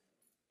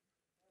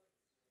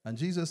 And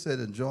Jesus said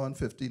in John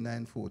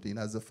 15:9-14,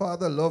 as the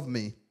Father loved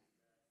me,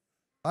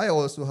 I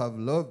also have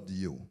loved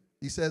you.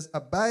 He says,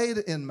 abide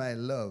in my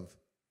love.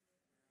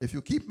 If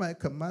you keep my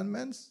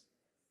commandments,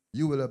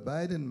 you will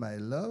abide in my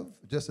love,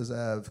 just as I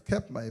have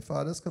kept my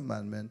Father's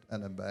commandment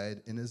and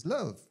abide in his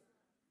love.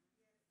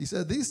 He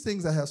said, these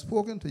things I have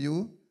spoken to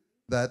you,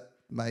 that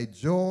my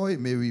joy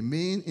may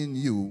remain in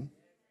you,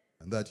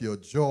 and that your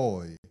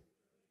joy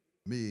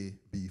may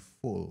be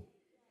full.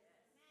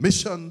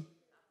 Mission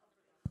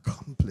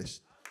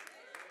accomplished.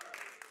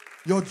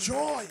 Your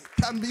joy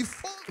can be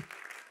full.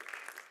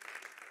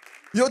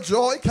 Your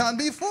joy can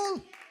be full.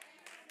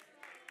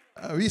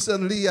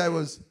 Recently, I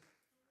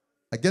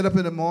get up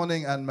in the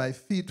morning and my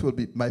foot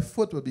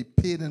will be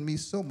paining me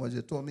so much.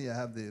 They told me I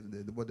have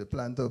the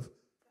plant of,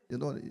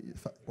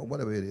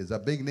 whatever it is, a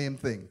big name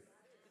thing.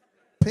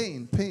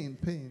 Pain.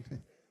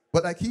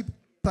 But I keep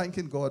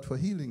thanking God for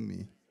healing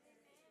me.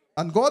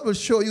 And God will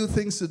show you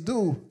things to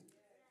do.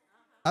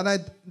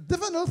 And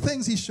different little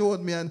things he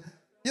showed me, and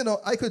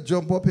I could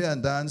jump up here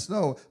and dance.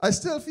 No, I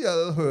still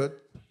feel hurt,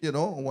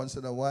 once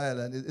in a while,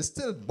 and it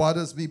still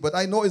bothers me, but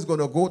I know it's going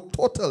to go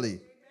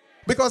totally.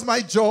 Because my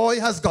joy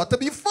has got to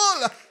be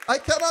full. I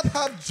cannot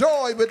have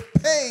joy with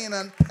pain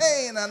and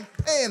pain and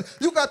pain.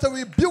 You got to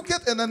rebuke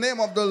it in the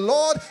name of the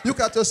Lord. You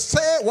got to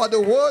say what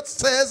the word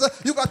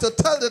says. You got to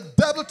tell the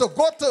devil to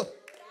go to.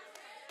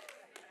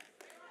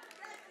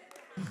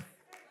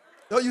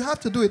 No, you have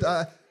to do it.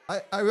 I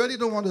really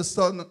don't want to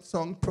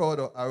sound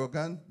proud or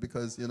arrogant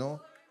because,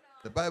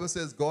 the Bible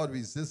says God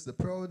resists the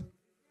proud.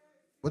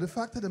 But the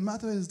fact of the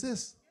matter is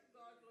this.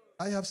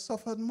 I have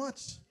suffered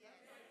much.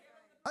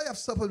 I have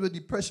suffered with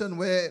depression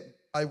where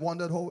I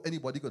wondered how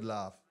anybody could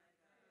laugh.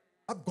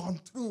 I've gone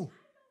through.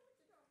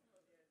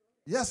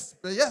 Yes,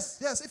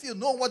 yes. If you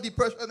know what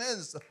depression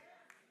is.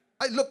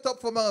 I looked up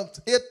from a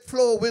 8th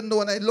floor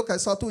window and I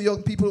saw 2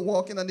 young people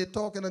walking and they're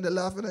talking and they're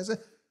laughing. I said,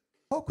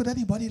 how could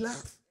anybody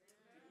laugh?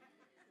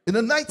 In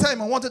the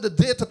nighttime, I wanted the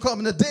day to come.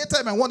 In the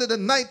daytime, I wanted the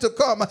night to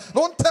come.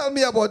 Don't tell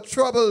me about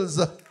troubles.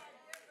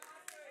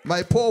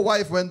 My poor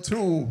wife went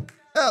through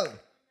hell.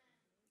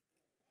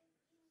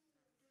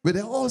 With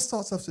all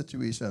sorts of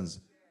situations.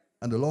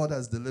 And the Lord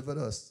has delivered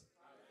us,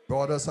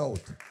 brought us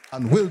out,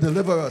 and will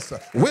deliver us,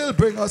 will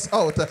bring us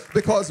out.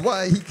 Because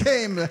why? He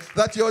came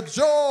that your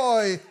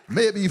joy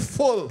may be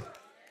full.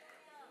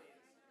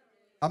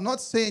 I'm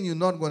not saying you're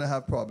not going to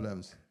have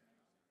problems.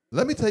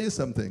 Let me tell you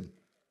something.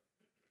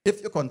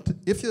 If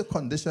your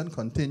condition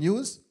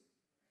continues,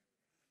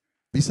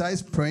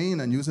 besides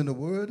praying and using the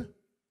word,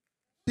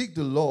 seek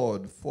the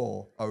Lord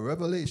for a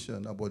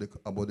revelation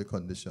about the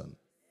condition.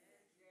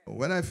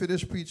 When I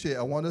finish preaching,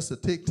 I want us to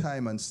take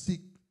time and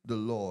seek the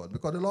Lord,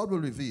 because the Lord will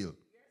reveal.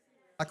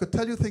 I could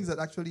tell you things that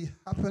actually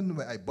happened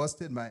where I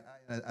busted my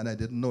eye and I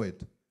didn't know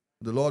it.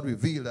 The Lord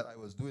revealed that I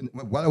was doing,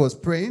 while I was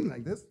praying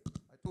like this,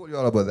 I told you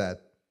all about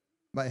that.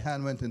 My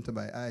hand went into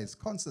my eyes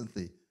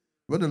constantly.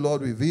 When the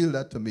Lord revealed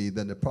that to me,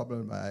 then the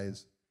problem in my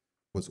eyes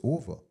was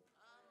over.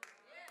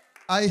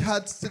 I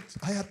had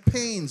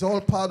pains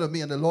all part of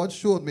me, and the Lord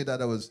showed me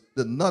that I was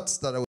the nuts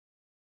that I was.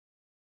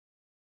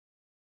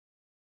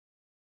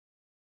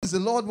 The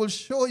Lord will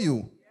show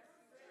you.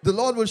 The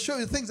Lord will show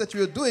you things that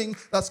you're doing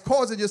that's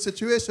causing your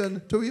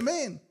situation to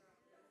remain.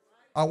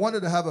 I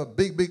wanted to have a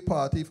big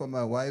party for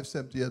my wife's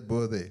 70th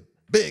birthday.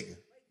 Big,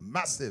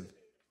 massive.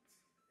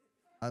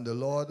 And the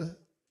Lord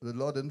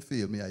didn't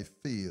feel me. I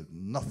feel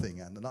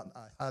nothing.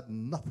 I had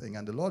nothing.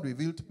 And the Lord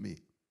revealed to me,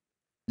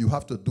 you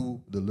have to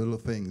do the little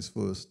things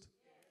first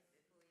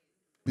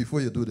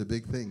before you do the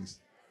big things.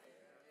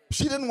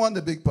 She didn't want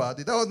the big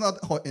party. That was not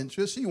her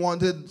interest. She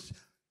wanted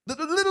the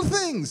little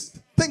things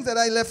that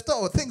I left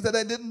out, things that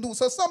I didn't do.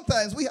 So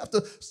sometimes we have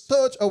to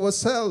search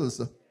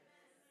ourselves.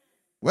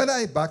 When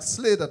I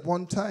backslid at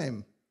one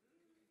time,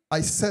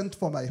 I sent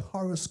for my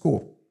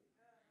horoscope.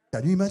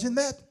 Can you imagine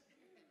that?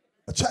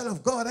 A child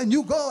of God, I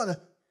knew God.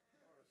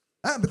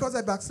 And because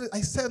I backslid,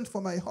 I sent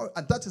for my horoscope.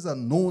 And that is a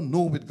no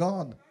with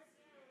God.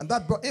 And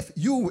that,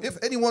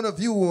 if any one of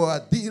you are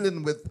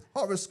dealing with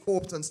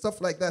horoscopes and stuff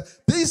like that,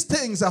 these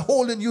things are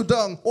holding you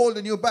down,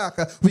 holding you back.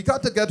 We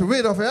got to get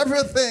rid of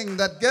everything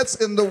that gets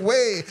in the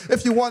way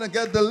if you want to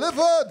get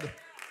delivered.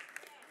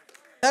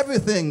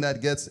 Everything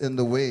that gets in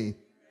the way.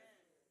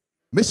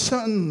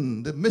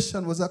 The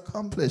mission was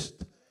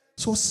accomplished.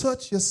 So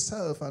search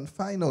yourself and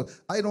find out.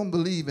 I don't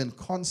believe in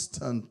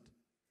constant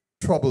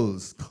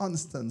troubles,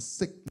 constant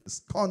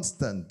sickness,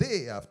 constant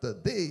day after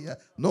day.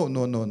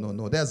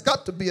 No. There's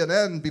got to be an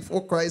end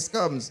before Christ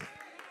comes.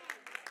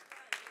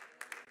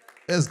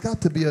 There's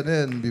got to be an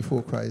end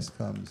before Christ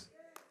comes.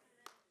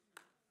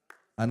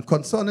 And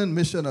concerning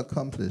mission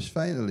accomplished,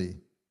 finally,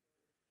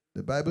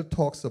 the Bible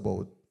talks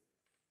about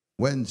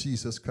when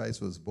Jesus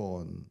Christ was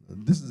born.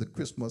 And this is a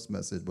Christmas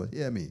message, but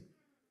hear me.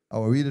 I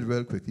will read it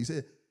real quick. He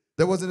said,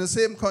 there was in the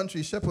same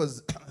country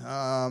shepherds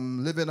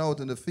living out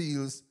in the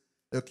fields.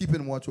 They were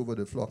keeping watch over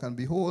the flock. And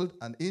behold,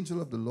 an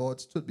angel of the Lord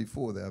stood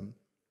before them,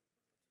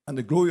 and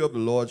the glory of the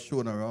Lord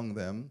shone around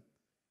them,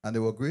 and they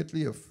were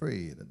greatly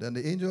afraid. Then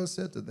the angel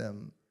said to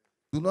them,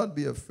 do not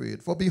be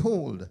afraid, for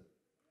behold,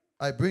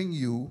 I bring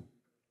you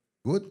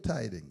good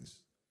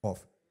tidings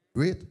of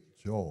great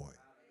joy,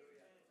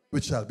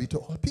 which shall be to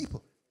all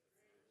people.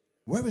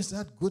 Where is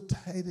that good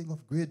tiding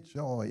of great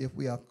joy if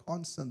we are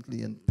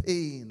constantly in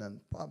pain and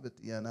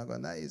poverty and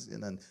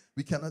agonizing and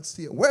we cannot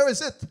see it? Where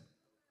is it?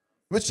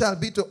 Which shall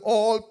be to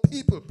all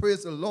people.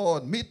 Praise the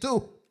Lord. Me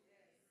too.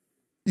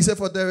 He said,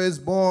 for there is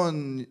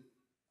born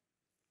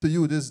to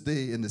you this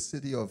day in the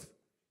city of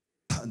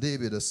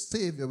David a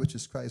Savior, which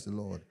is Christ the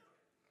Lord,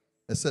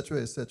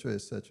 etc., etc.,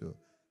 etc.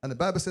 And the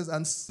Bible says,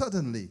 and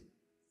suddenly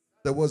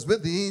there was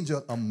with the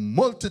angel a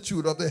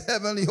multitude of the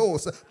heavenly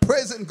hosts,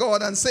 praising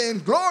God and saying,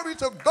 glory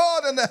to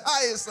God in the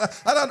highest,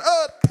 and on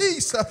earth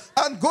peace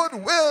and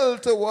goodwill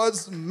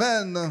towards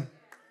men.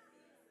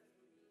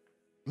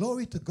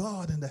 Glory to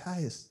God in the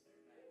highest.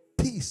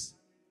 Peace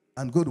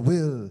and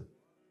goodwill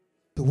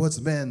towards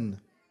men.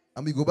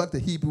 And we go back to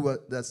Hebrew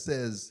that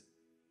says,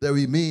 there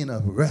remain a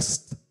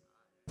rest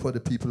for the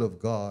people of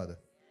God.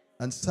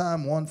 And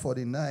Psalm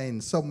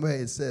 149, somewhere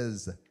it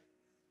says,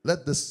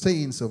 let the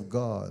saints of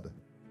God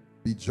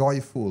be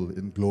joyful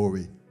in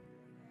glory.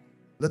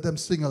 Let them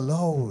sing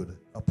aloud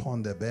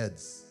upon their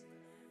beds.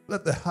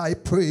 Let the high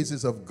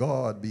praises of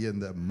God be in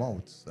their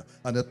mouths,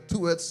 and a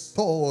two-edged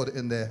sword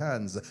in their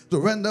hands, to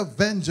render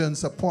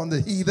vengeance upon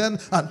the heathen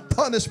and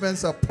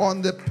punishments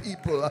upon the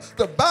people,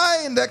 to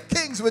bind the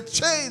kings with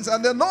chains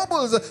and the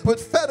nobles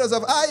with fetters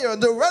of iron,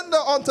 to render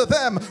unto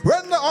them,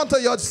 render unto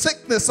your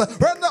sickness,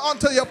 render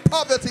unto your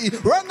poverty,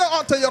 render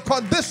unto your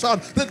condition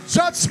the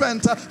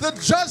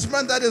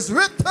judgment that is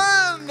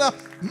written.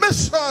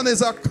 Mission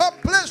is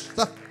accomplished.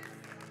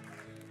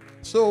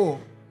 So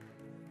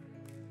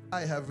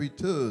I have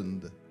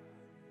returned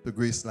to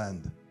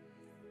Graceland.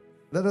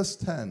 Let us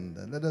stand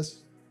and let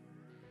us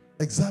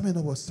examine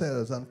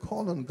ourselves and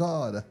call on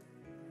God.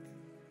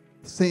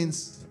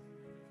 Saints,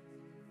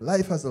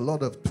 life has a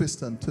lot of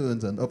twists and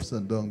turns and ups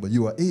and downs, but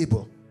you are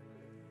able.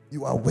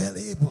 You are well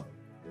able.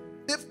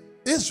 If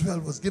Israel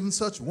was given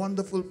such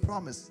wonderful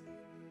promise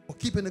for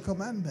keeping the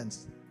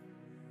commandments,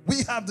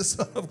 we have the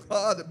Son of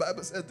God. The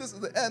Bible says this is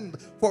the end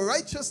for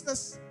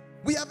righteousness.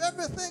 We have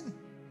everything.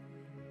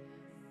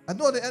 I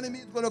know the enemy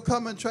is going to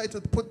come and try to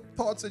put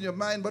thoughts in your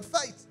mind, but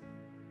fight.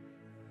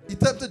 He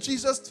tempted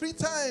Jesus 3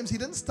 times. He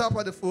didn't stop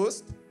at the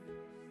first.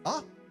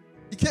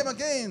 He came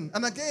again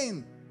and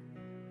again.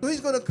 So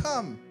he's going to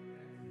come.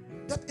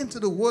 Get into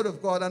the Word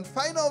of God and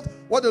find out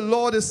what the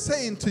Lord is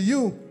saying to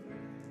you.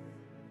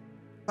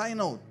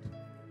 Find out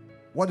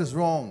what is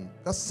wrong.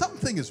 Because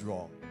something is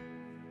wrong.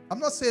 I'm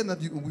not saying that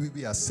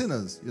we are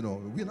sinners.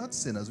 We're not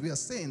sinners. We are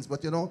saints.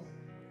 But,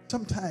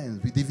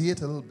 sometimes we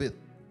deviate a little bit.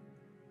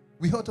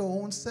 We hurt our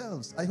own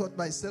selves. I hurt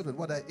myself with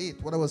what I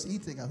ate, what I was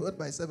eating. I hurt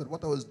myself with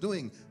what I was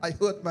doing. I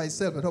hurt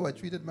myself with how I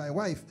treated my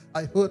wife.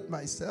 I hurt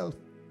myself.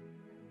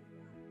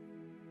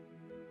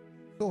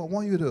 So I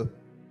want you to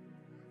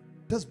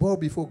just bow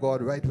before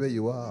God right where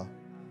you are.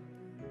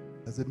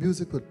 As the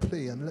music would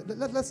play. And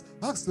let's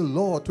ask the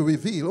Lord to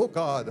reveal.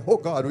 Oh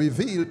God,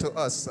 reveal to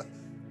us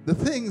the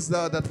things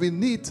that we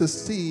need to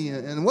see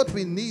and what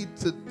we need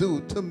to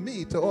do, to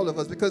me, to all of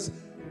us. Because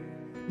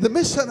the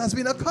mission has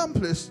been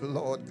accomplished,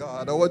 Lord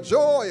God. Our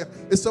joy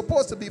is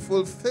supposed to be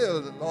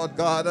fulfilled, Lord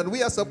God. And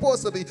we are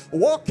supposed to be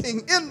walking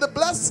in the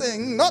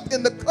blessing, not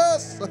in the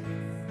curse.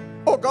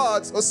 Oh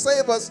God, so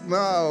save us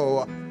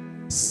now.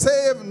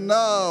 Save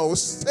now.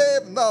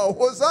 Save now.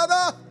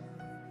 Hosanna.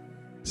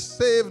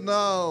 Save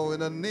now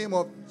in the name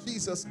of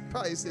Jesus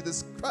Christ. It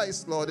is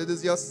Christ, Lord. It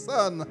is your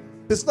Son.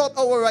 It's not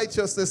our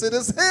righteousness. It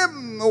is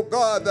Him, oh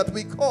God, that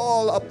we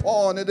call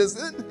upon. It is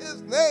in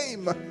His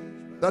name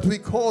that we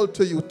call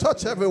to you.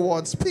 Touch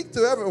everyone, speak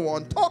to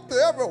everyone, talk to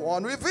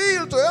everyone,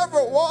 reveal to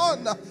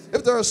everyone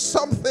if there is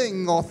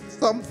something or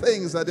some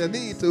things that they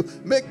need to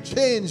make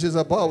changes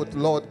about,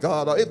 Lord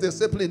God, or if they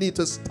simply need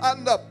to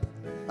stand up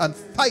and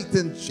fight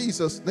in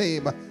Jesus'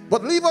 name.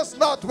 But leave us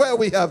not where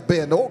we have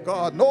been, oh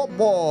God, no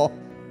more.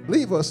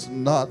 Leave us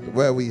not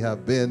where we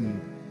have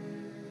been.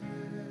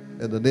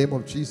 In the name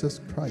of Jesus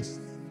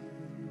Christ,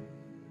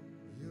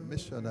 the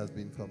mission has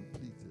been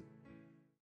completed.